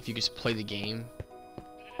think if you just play the game,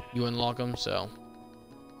 you unlock them. So,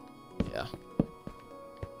 yeah.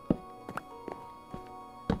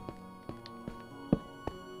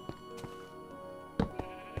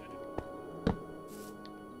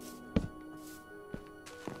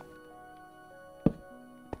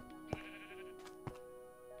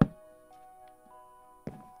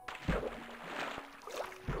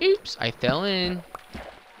 Oops, I fell in.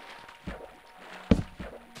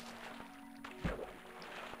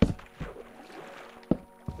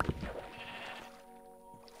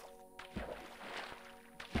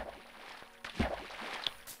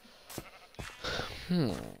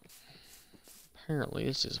 Apparently,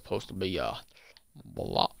 this is supposed to be a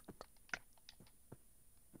block.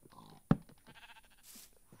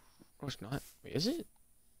 Oh, it's not. Wait, is it?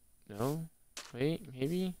 No. Wait,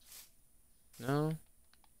 maybe? No.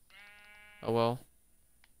 Oh well.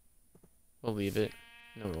 We'll leave it.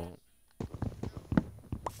 No, we won't.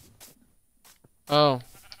 Oh.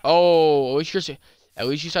 Oh, at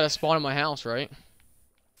least you saw a spawn in my house, right?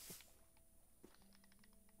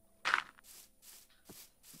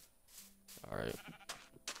 Alright.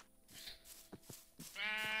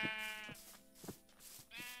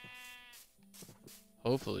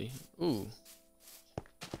 Hopefully. Ooh.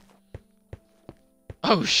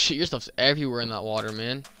 Oh shit, your stuff's everywhere in that water,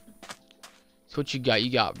 man. So what you got?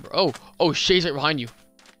 You got, bro. Oh, Shay's right behind you.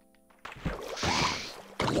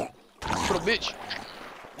 What a bitch.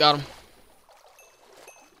 Got him.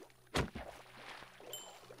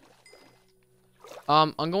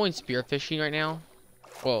 I'm going spear fishing right now.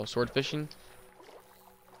 Whoa, sword fishing.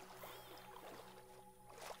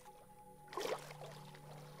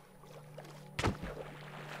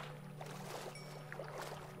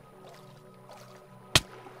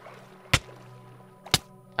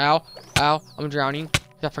 Ow, ow, I'm drowning.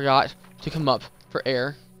 I forgot to come up for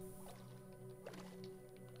air.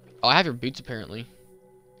 Oh, I have your boots apparently.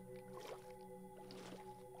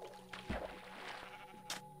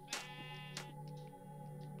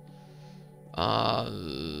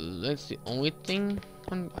 That's the only thing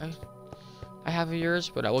I have of yours,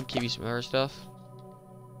 but I will give you some other stuff.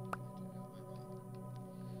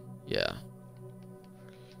 Yeah.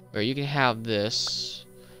 Or you can have this.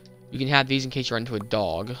 You can have these in case you run into a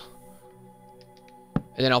dog.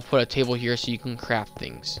 And then I'll put a table here so you can craft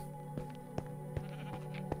things.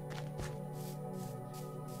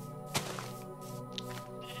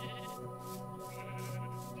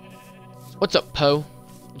 What's up, Poe?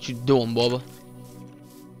 What you doing, Bubba?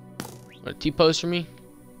 Want a T-pose for me?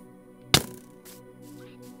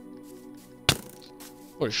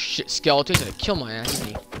 What a shit skeleton. He's gonna kill my ass,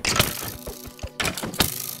 isn't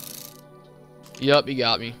he? Yup, he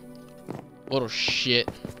got me. Little shit.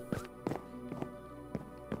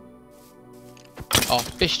 Oh,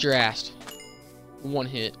 fished your ass. One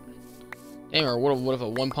hit. Damn, or what if a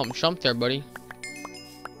one pump chump there, buddy?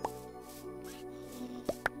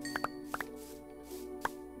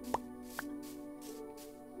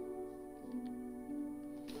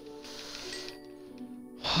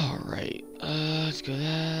 Alright, let's go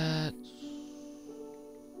that.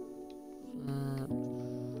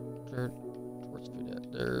 Where's food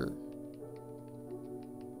at? There.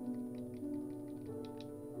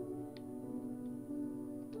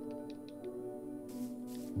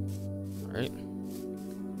 Alright.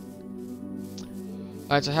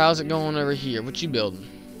 Alright, so how's it going over here? What you building?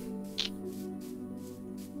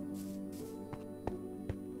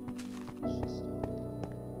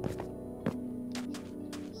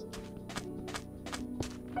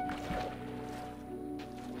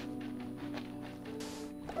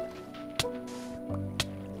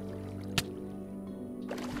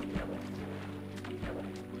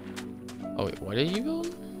 Oh wait, what are you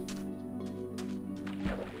building?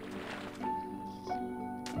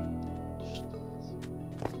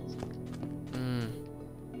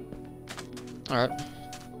 Alright.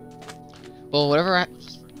 Well,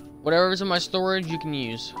 whatever's in my storage, you can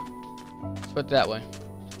use. Let's put it that way.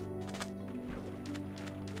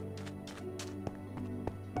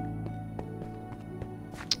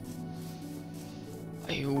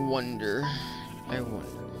 I wonder.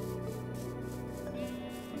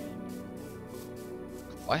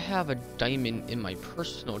 I have a diamond in my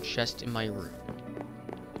personal chest in my room.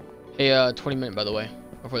 Hey, 20-minute, by the way,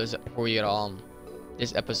 before we get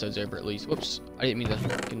this episode's over at least. Whoops, I didn't mean to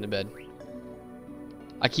get into bed.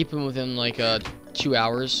 I keep them within like 2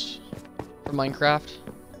 hours for Minecraft.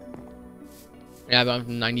 And I've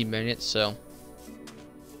been on 90 minutes, so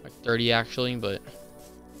like 30 actually, but.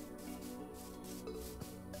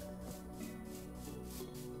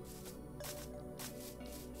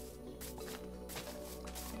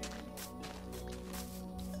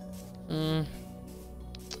 I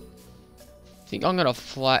think I'm gonna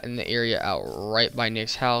flatten the area out right by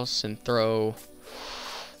Nick's house and throw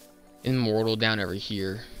Immortal down over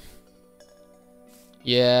here.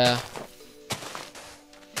 Yeah.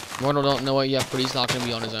 Immortal don't know it yet, but he's not gonna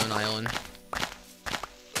be on his own island.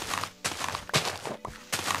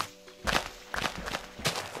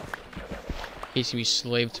 He's gonna be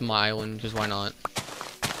slave to my island, because why not?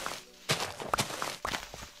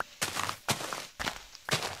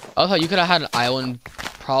 I thought you could have had an island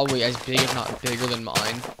probably as big, if not bigger than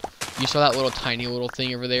mine. You saw that little tiny little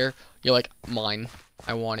thing over there? You're like, mine.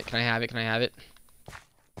 I want it. Can I have it? Can I have it?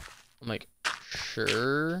 I'm like,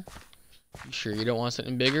 sure. You sure you don't want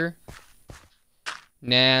something bigger?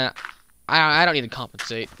 Nah. I don't need to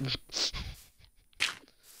compensate.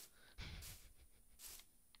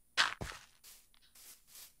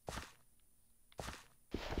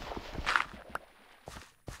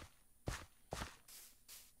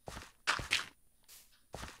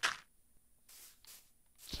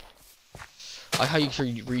 I like how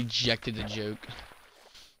you rejected the joke.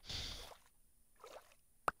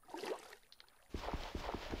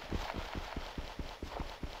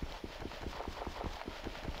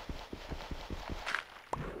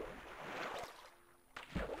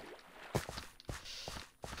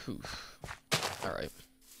 Poof. Alright.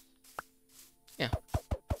 Yeah.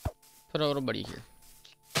 Put a little buddy here.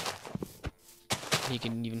 He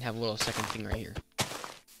can even have a little second thing right here.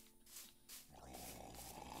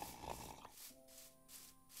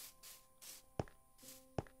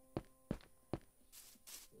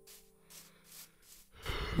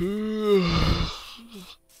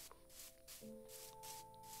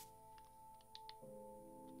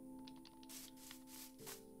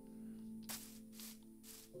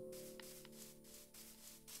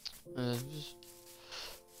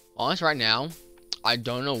 Honest, right now, I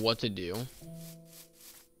don't know what to do.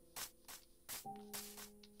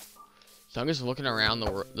 So I'm just looking around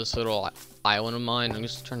this little island of mine. I'm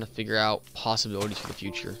just trying to figure out possibilities for the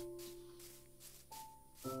future.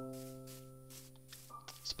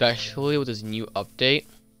 Especially with this new update.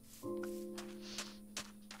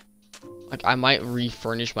 Like, I might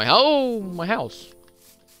refurnish my house. Oh, my house.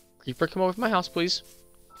 Creeper, come over to my house, please.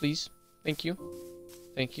 Please. Thank you.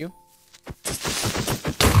 Thank you.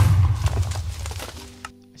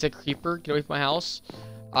 I said, Creeper, get away from my house.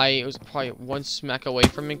 I was probably one smack away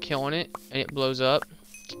from it killing it, and it blows up.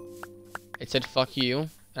 It said, fuck you.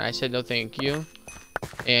 And I said, no thank you.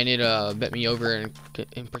 And it, bent me over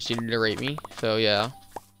and proceeded to rape me. So, yeah.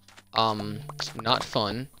 Not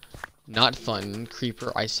fun. Not fun.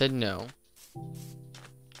 Creeper, I said no.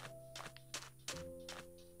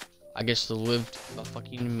 I guess lived a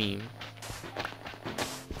fucking meme.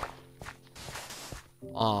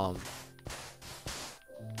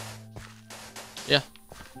 Yeah.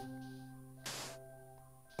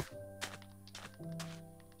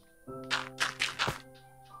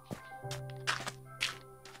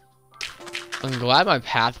 I'm glad my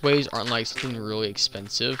pathways aren't like something really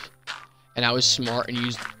expensive. And I was smart and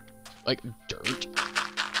used like dirt.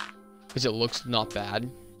 Because it looks not bad.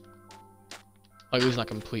 Like, at least not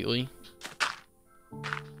completely.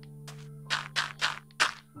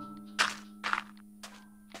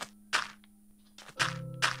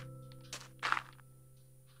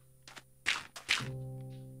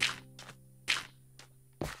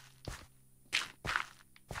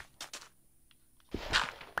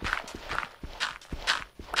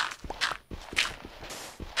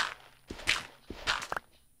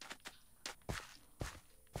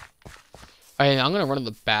 Alright, I'm gonna run to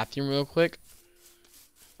the bathroom real quick.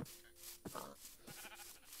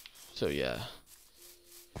 So yeah.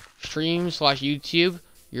 Stream/YouTube,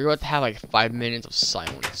 you're about to have like 5 minutes of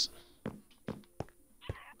silence.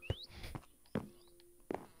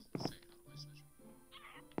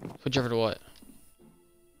 Whichever to what?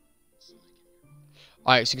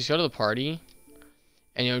 Alright, so you just go to the party,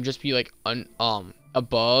 and it'll just be like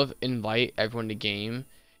above invite everyone to game.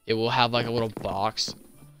 It will have like a little box,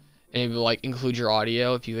 and it will like include your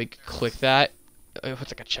audio. If you like click that, it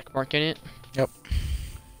puts like a check mark in it. Yep.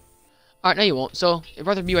 Alright, no you won't. So, if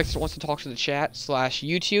Brother B wants to talk to the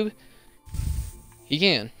chat/YouTube, he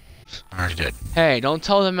can. I already did. Hey, don't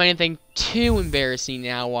tell them anything too embarrassing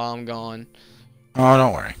now while I'm gone. Oh,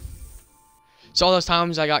 don't worry. So all those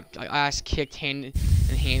times I got ass kicked and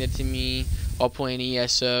handed to me while playing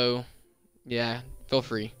ESO, yeah, feel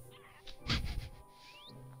free.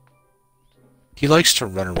 He likes to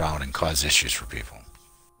run around and cause issues for people.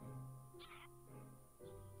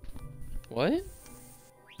 What?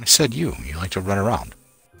 I said you. You like to run around.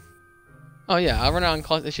 Oh yeah, I run out on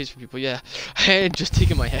cause issues for people. Yeah, I had just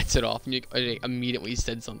taken my headset off, and you immediately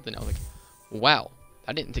said something. I was like, "Wow,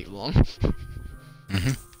 that didn't take long."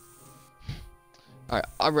 Mm-hmm. All right,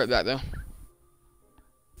 I'll be right back though.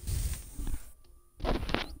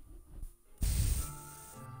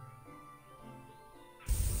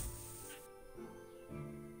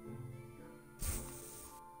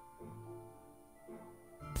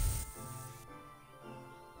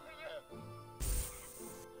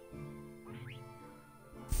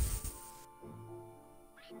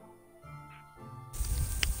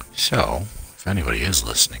 So, if anybody is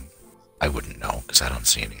listening, I wouldn't know because I don't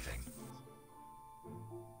see anything.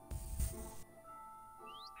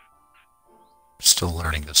 Still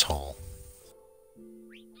learning this whole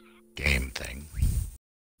game thing.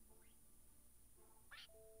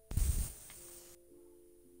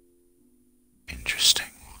 Interesting.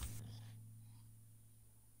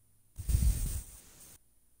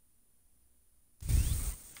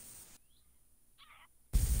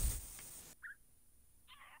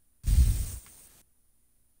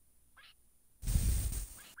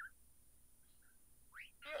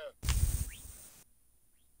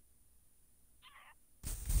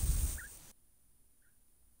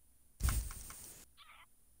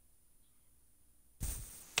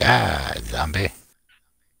 God, zombie.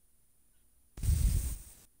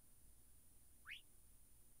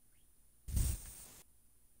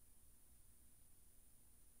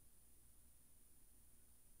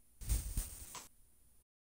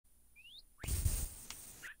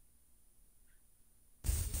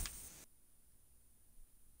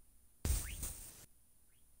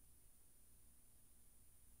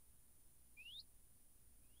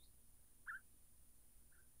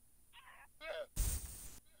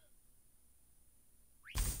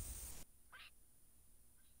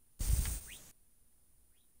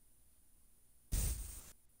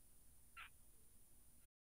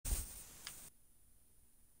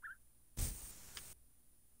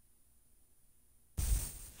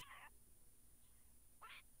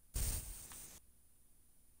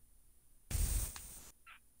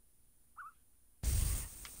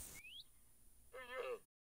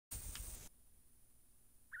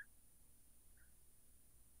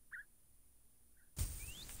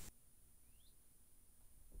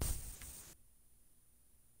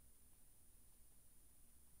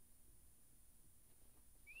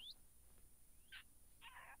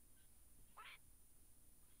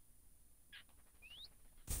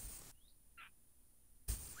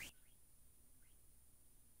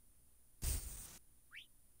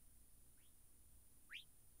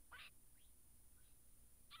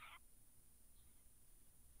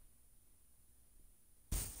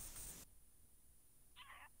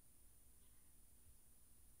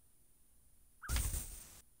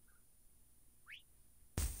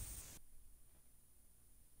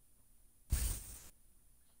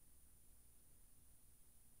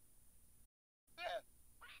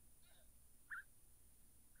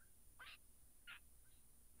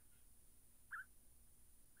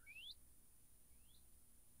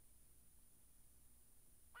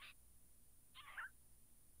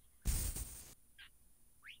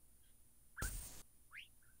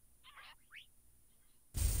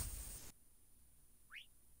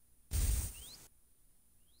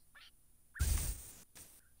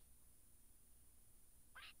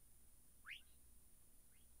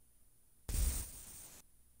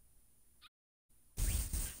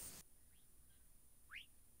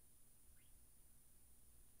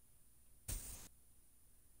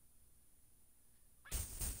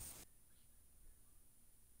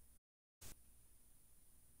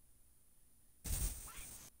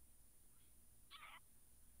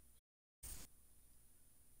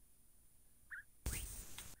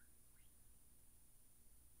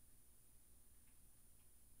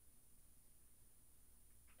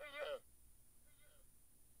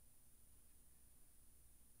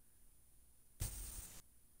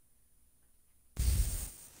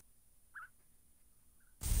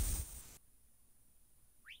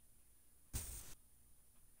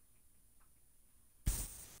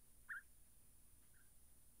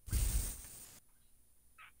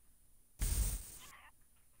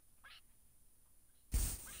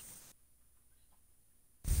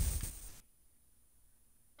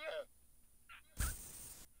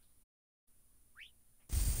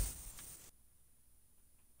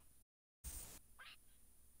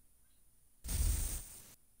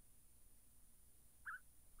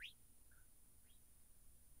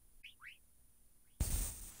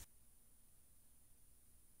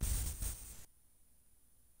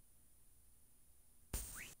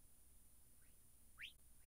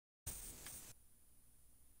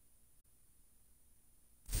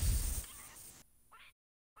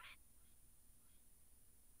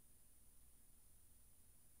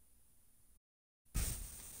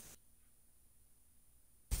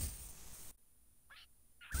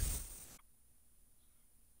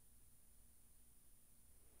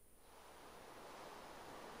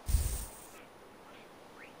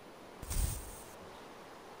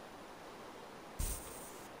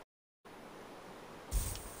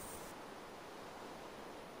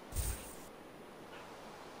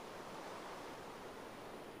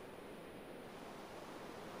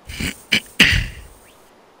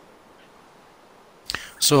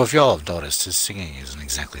 So if y'all have noticed, his singing isn't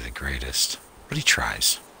exactly the greatest, but he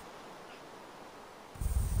tries.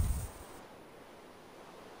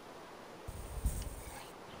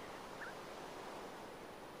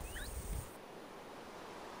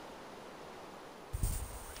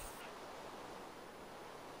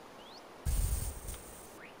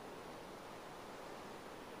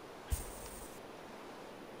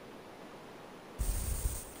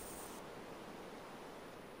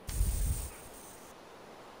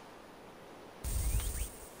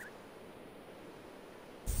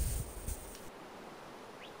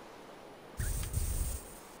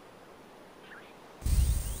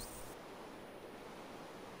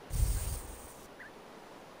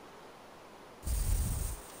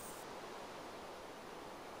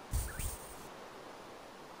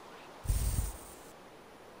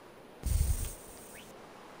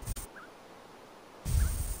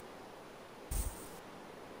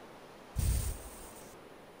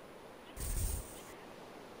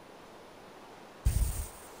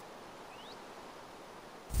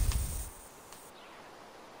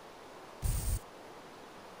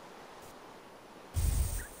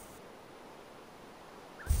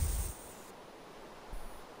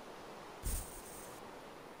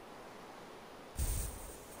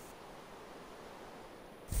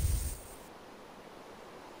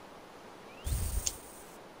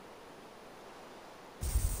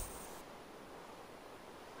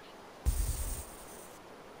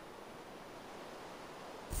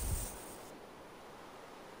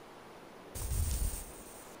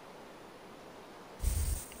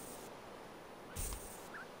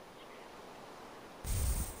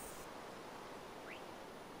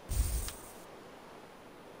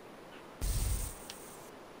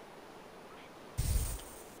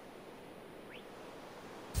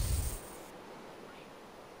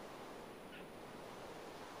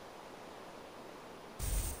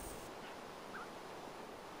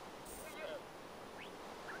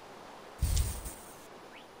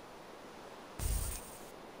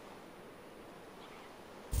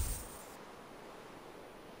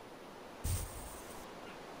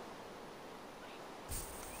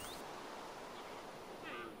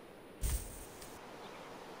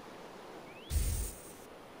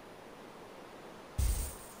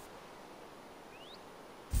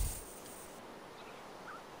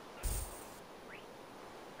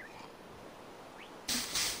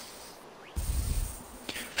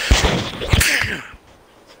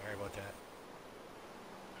 Sorry about that.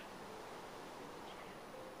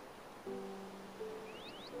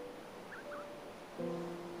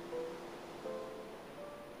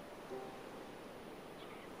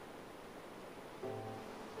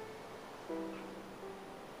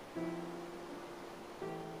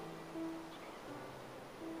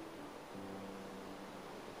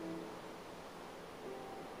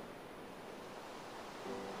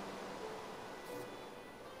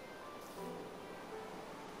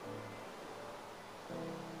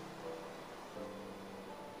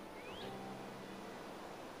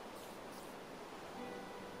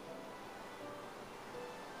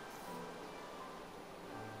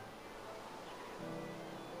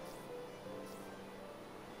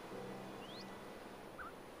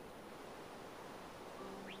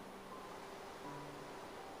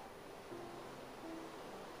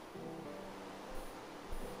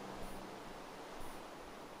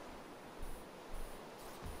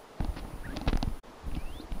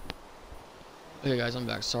 Okay, guys, I'm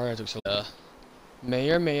back. Sorry I took so. May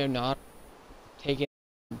or may have not taken.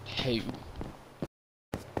 Hey.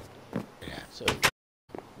 Yeah. So.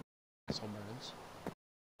 Soul burns.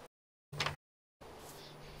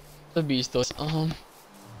 The beast though. How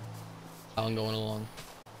I'm going along.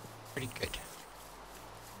 Pretty good.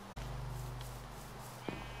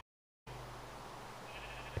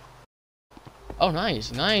 Oh,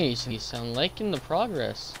 nice, nice. I'm liking the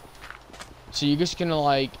progress. So you're just gonna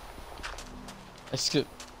like. What the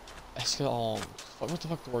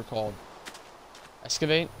fuck the word called?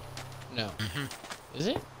 Excavate? No. Is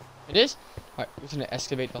it? It is? Alright, we're just gonna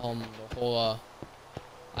excavate the whole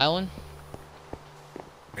island.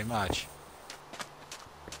 Pretty much.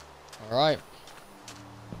 Alright.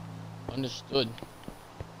 Understood.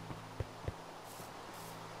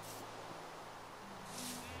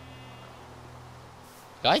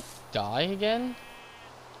 Did I die again?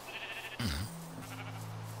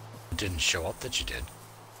 It didn't show up that you did.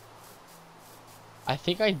 I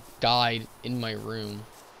think I died in my room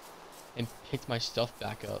and picked my stuff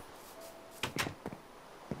back up.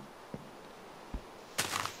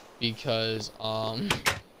 Because,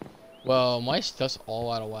 well, my stuff's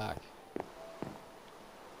all out of whack.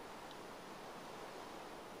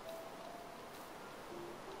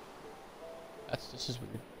 This is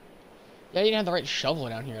weird. Yeah, you didn't have the right shovel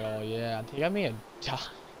down here at all. Yeah, I think I may have died.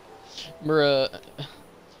 Bruh. I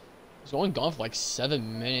was only gone for like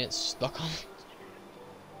 7 minutes, stuck on.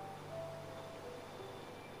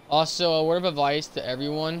 Also, a word of advice to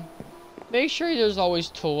everyone. Make sure there's always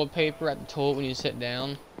toilet paper at the toilet when you sit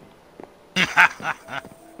down.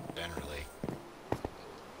 Generally.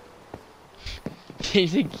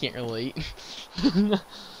 They can't relate.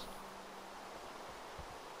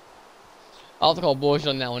 I'll have to call bullshit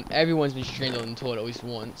on that one. Everyone's been stranded on the toilet at least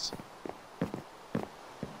once.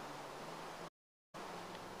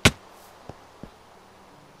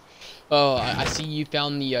 Oh, I see you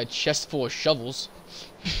found the chest full of shovels.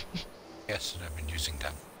 Yes, and I've been using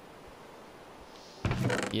them.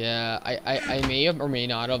 Yeah, I may have or may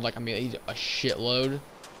not have, like, I made a shitload.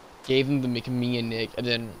 Gave them to me and Nick, and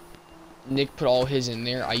then Nick put all his in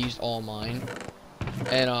there. I used all mine.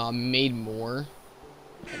 And made more.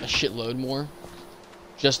 Like a shitload more.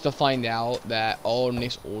 Just to find out that all of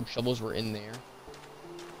Nick's old shovels were in there.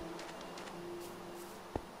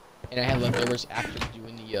 And I had leftovers after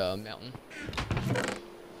doing the mountain.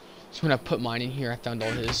 So when I put mine in here, I found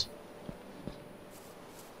all his.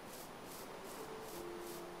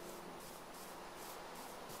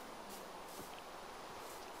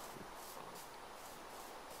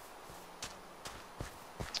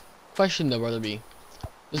 Question though, Brother B.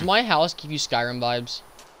 Does my house give you Skyrim vibes?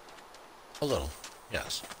 A little,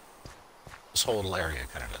 yes. This whole little area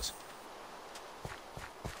kind of does.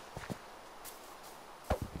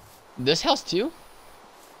 This house too?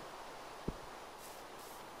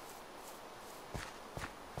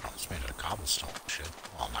 Oh, it's made out of cobblestone. Shit.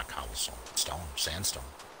 Well, not cobblestone. Stone. Sandstone.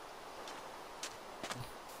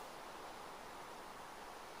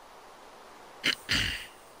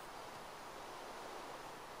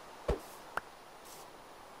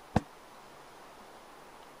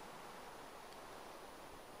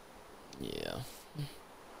 Yeah.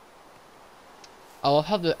 I love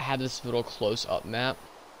how they have this little close-up map.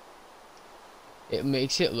 It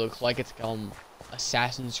makes it look like it's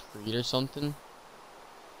Assassin's Creed or something.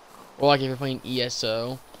 Or like if you're playing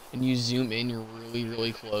ESO and you zoom in, you're really,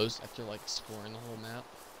 really close after like exploring the whole map. You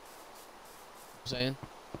know what I'm saying?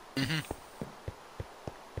 Mm-hmm.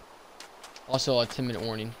 Also, a 10-minute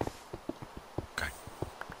warning. Okay.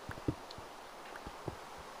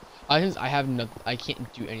 I have no, I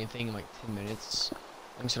can't do anything in like 10 minutes.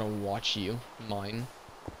 I'm just gonna watch you mine.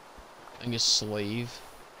 I'm just slave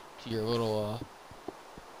to your little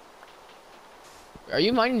Are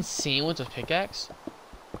you mining sand with a pickaxe?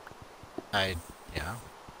 Yeah.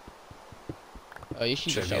 You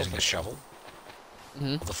should Should use I be using a shovel? Mm-hmm.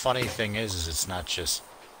 Well, the funny thing is it's not just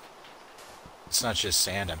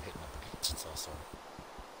sand I'm hitting up against. It's also.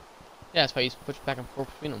 Yeah, that's why you switch back and forth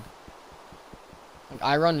between them. Like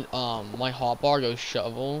I run my hotbar goes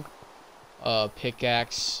shovel,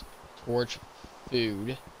 pickaxe, torch,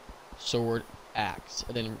 food, sword, axe,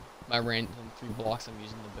 and then my random 3 blocks I'm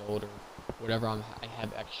using to build or whatever I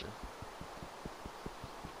have extra.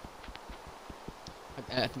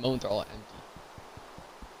 At the moment they're all empty.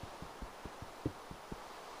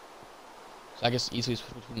 So I guess easily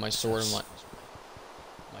switch between my sword and my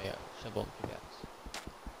shovel and pickaxe.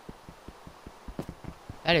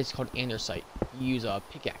 That is called andesite. You use a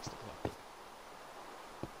pickaxe to collect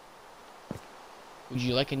it. Would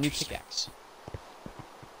you like a new pickaxe?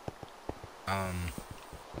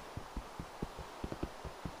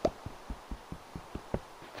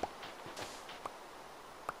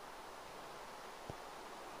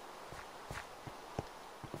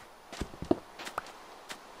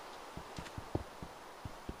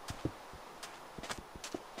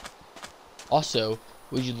 Also,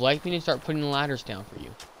 would you like me to start putting ladders down for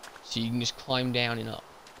you? So you can just climb down and up.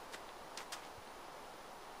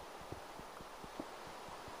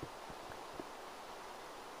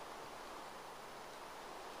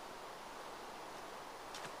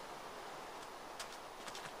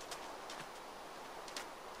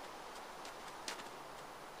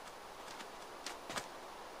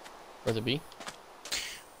 Brother B?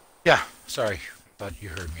 Yeah, sorry. Thought you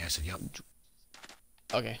heard me. I said, yep.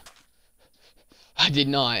 Okay. I did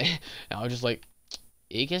not. I was just like,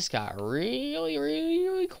 it just got really, really,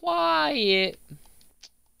 really quiet.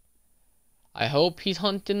 I hope he's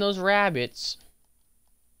hunting those rabbits.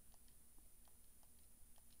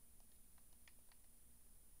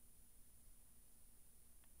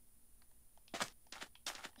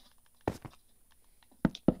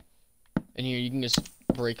 And here you can just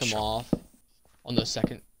break them off on the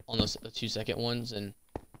 2-second ones and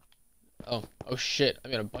oh shit, I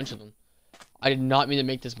got a bunch of them. I did not mean to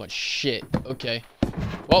make this much shit. Okay.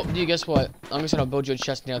 Well, dude, guess what? I'm just gonna build you a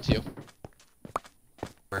chest now too.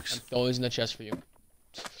 Works. I'm throwing these in the chest for you.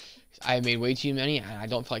 I made way too many, and I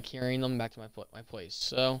don't feel like carrying them back to my place.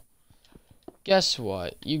 So, guess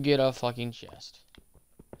what? You get a fucking chest.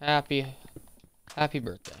 Happy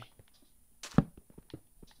birthday.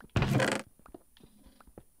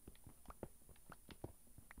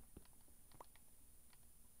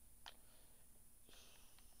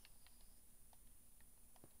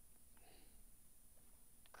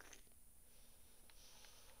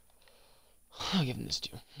 I'll give him this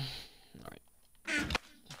too. Alright.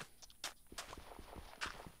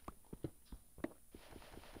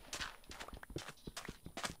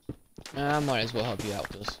 I might as well help you out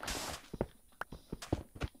with this.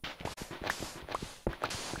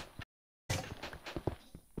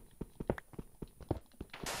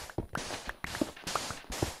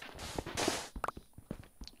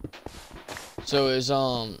 So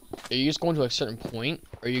are you just going to a certain point,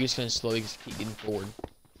 or are you just gonna slowly just keep getting forward?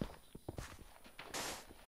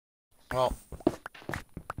 Well,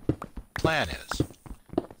 plan is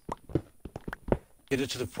get it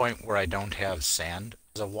to the point where I don't have sand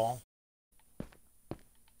as a wall.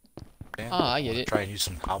 Okay? Ah, I get it. Try and use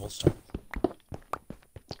some cobblestone.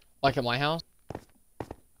 Like at my house?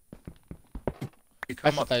 You That's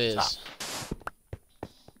come what up that the is. top.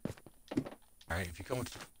 All right, if you come up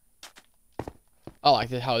to Oh,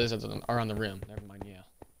 like how it is around the rim. Never mind, yeah.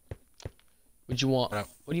 What do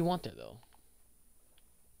you want there, though?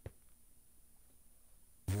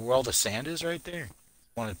 where all the sand is right there.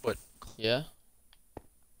 Want to put Yeah?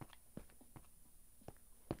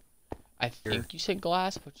 I think you said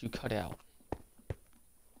glass, but you cut out.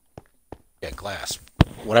 yeah, glass.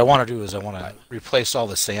 What I want to do is I want to replace all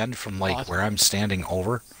the sand from like where I'm standing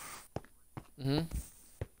over. Mm-hmm.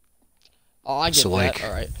 Oh, I get So, that. like-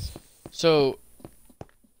 All right. So,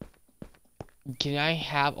 can I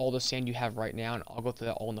have all the sand you have right now, and I'll go through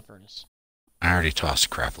that all in the furnace? I already tossed a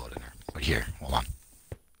crap load in there. But here, hold on.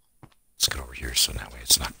 Let's get over here so that way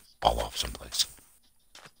it's not fall off someplace.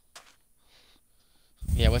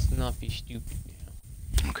 Yeah, let's not be stupid.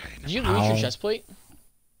 Yeah. Okay. Did you lose your chest plate?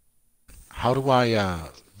 How do I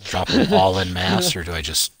drop them all in mass, or do I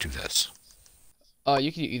just do this?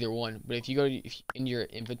 You can do either one, but if you go in your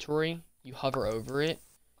inventory, you hover over it,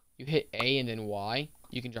 you hit A and then Y,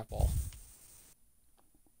 you can drop all.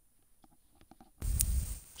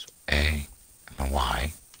 So A and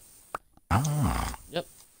Y. Ah. Yep.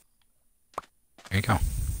 There you go.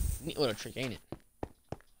 Neat little trick, ain't it?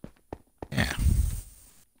 Yeah.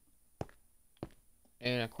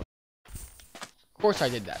 And of course I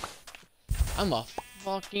did that. I'm a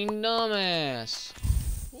fucking dumbass.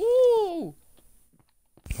 Woo!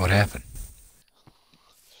 What happened?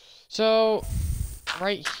 So,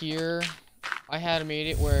 right here, I had made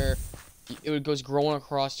it where it goes growing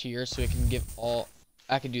across here, so it can give all.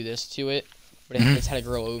 I can do this to it, but it's had to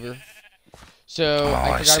grow over. So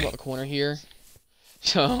I forgot about the corner here.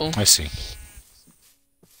 So I see.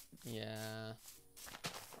 yeah,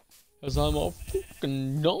 cause I'm a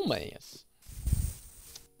fucking dumbass.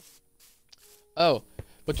 Oh,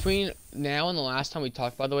 between now and the last time we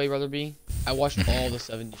talked, by the way, Brother B, I watched all the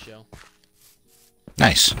 70s show.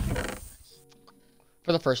 Nice.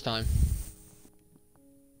 For the first time.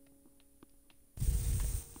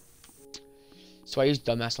 So I use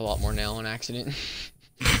dumbass a lot more now on accident.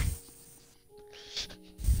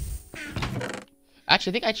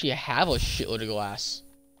 Actually, I think I actually have a shitload of glass.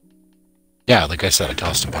 Yeah, like I said, I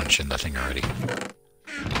tossed a bunch in the thing already.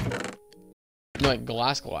 No, like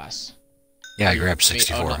glass. Yeah, I grabbed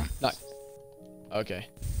 64 of them. Not. Okay.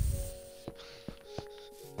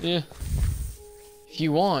 Yeah. If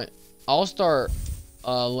you want, I'll start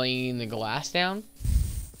laying the glass down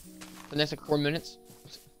for the next like 4 minutes.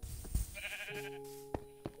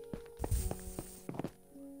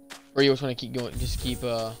 Or you just want to keep going? Just keep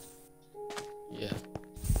yeah.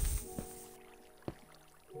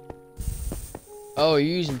 Oh, are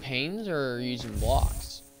you using panes or are you using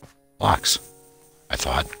blocks? Blocks. I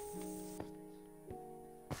thought.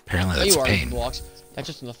 Apparently that's you a are using pain. blocks. That's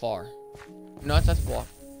just on the far. No, that's a block.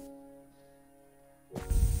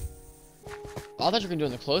 I thought you were gonna do it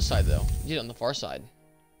on the close side though. You did it on the far side.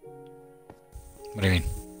 What do you mean?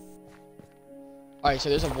 Alright, so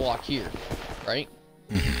there's a block here, right?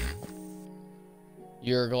 Mm-hmm.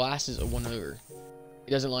 Your glass is a 1 over.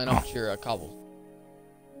 It doesn't line up with your cobble.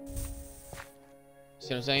 See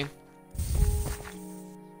what I'm saying?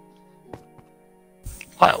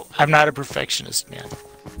 Well, I'm not a perfectionist, man.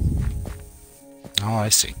 Oh, I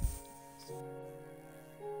see.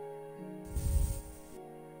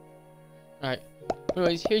 Alright.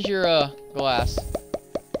 Anyways, here's your glass.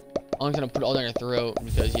 I'm gonna put it all down your throat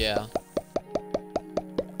because yeah.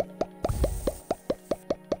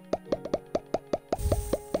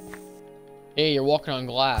 Hey, you're walking on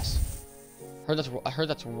glass. I heard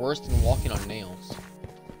that's worse than walking on nails.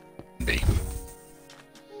 B.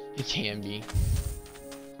 It can be.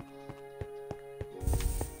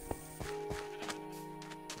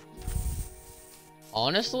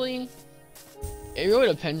 Honestly, it really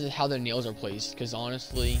depends on how the nails are placed. Because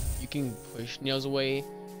honestly, you can push nails away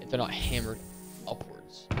if they're not hammered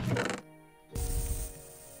upwards.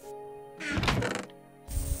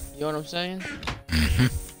 You know what I'm saying? Mm-hmm.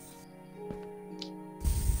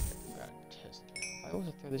 Gotta test. Why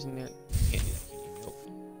always throw this in there? Can't do that. Nope.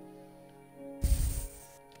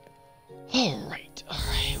 Alright,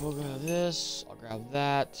 we'll grab this. I'll grab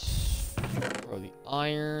that. Throw the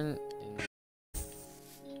iron. And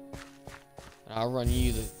I'll run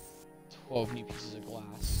you the 12 new pieces of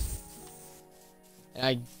glass. And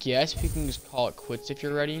I guess we can just call it quits if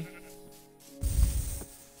you're ready.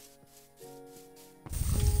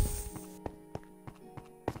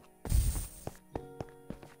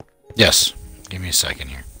 Yes. Give me a second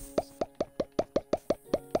here.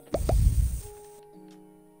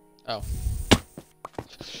 Oh.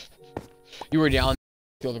 You were down.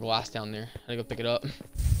 Throw the glass down there. I gotta go pick it up.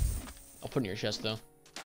 I'll put it in your chest though.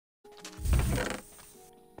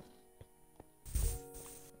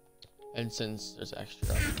 And since there's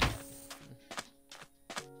extra.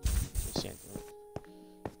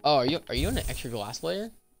 Oh, are you on an extra glass layer?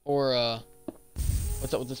 Or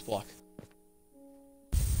what's up with this block?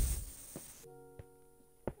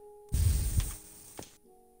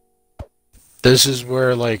 This is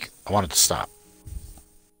where, like, I want it to stop.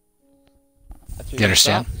 You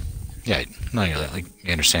understand? Stop? Yeah, no, you like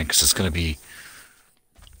you understand, because it's gonna be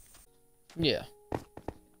Yeah.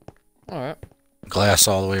 Alright. glass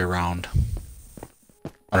all the way around,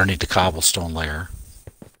 underneath the cobblestone layer.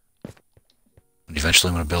 And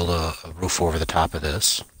eventually I'm gonna build a roof over the top of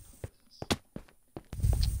this.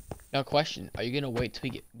 Now question, are you gonna wait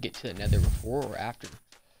till we get to the nether before or after?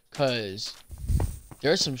 Cause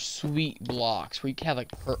there's some sweet blocks where you can have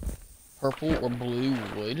like purple or blue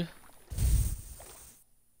wood.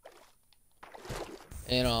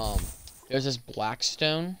 And there's this black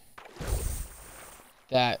stone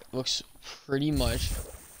that looks pretty much,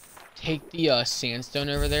 take the sandstone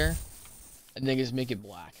over there and then just make it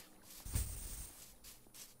black.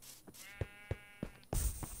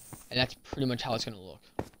 And that's pretty much how it's gonna look.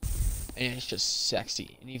 And it's just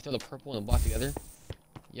sexy. And you throw the purple and the black together.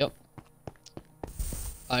 Yep.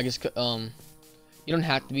 I guess you don't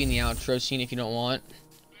have to be in the outro scene if you don't want.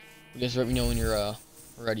 Just let me know when you're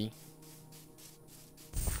ready.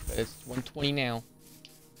 But it's 1:20 now.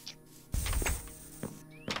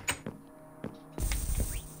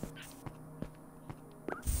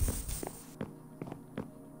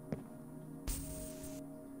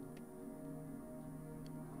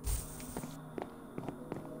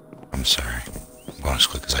 I'm sorry. I'm going as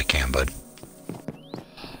quick as I can, bud.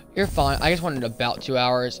 You're fine. I just wanted about 2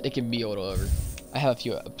 hours. It could be a little over. I have a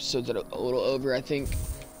few episodes that are a little over, I think.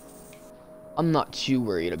 I'm not too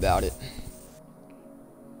worried about it.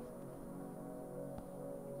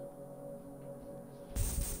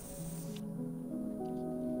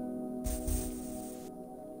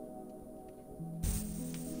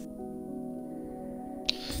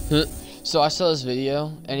 So I saw this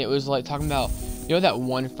video and it was like talking about, you know, that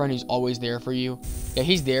one friend who's always there for you. Yeah,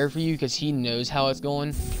 he's there for you because he knows how it's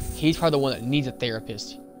going. He's probably the one that needs a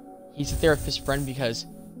therapist. He's a therapist friend because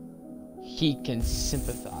he can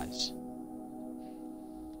sympathize.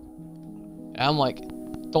 And I'm like,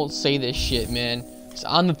 don't say this shit, man. 'Cause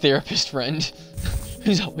I'm the therapist friend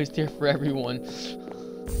who's always there for everyone.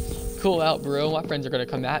 Cool out, bro. My friends are gonna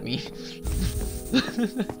come at me.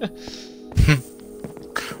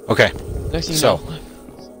 Okay. Next thing you So, know,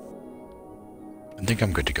 I think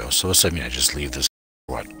I'm good to go. So what's that mean? I just leave this.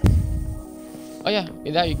 What? oh yeah,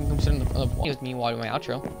 that you can come sit on the with me while I do my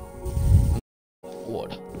outro.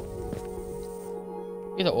 Wood.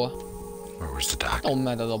 Either or. Where's the dock? Don't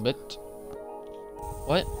matter a little bit.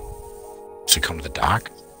 What? Does it come to the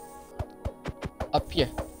dock? Up here,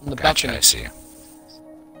 on the Gotcha, balcony. I see you.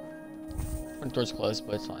 Front door's closed,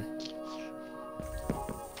 but it's fine.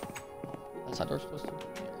 That side door's closed too.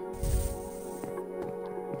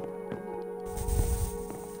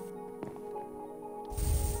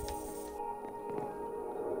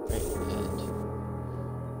 Great, and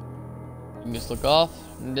you can just look off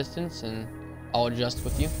in the distance, and I'll adjust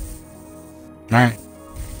with you. All right.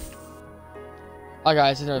 Hi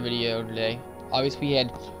guys, this is another video today. Obviously we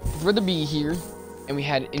had Brother B here, and we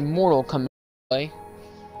had Immortal come into play.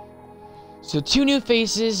 So 2 new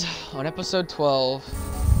faces on episode 12.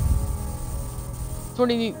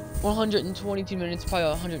 122 minutes, probably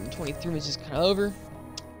 123 minutes is kind of over.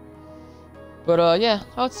 But yeah,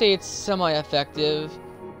 I would say it's semi-effective.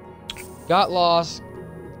 Got lost.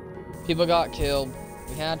 People got killed.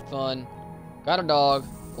 We had fun. Got a dog.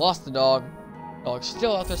 Lost the dog. Dog's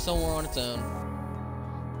still out there somewhere on its own.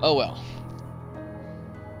 Oh well.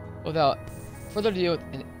 Without further ado,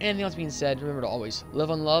 and anything else being said, remember to always live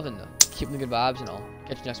on love and keep the good vibes, and I'll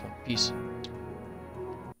catch you next one. Peace.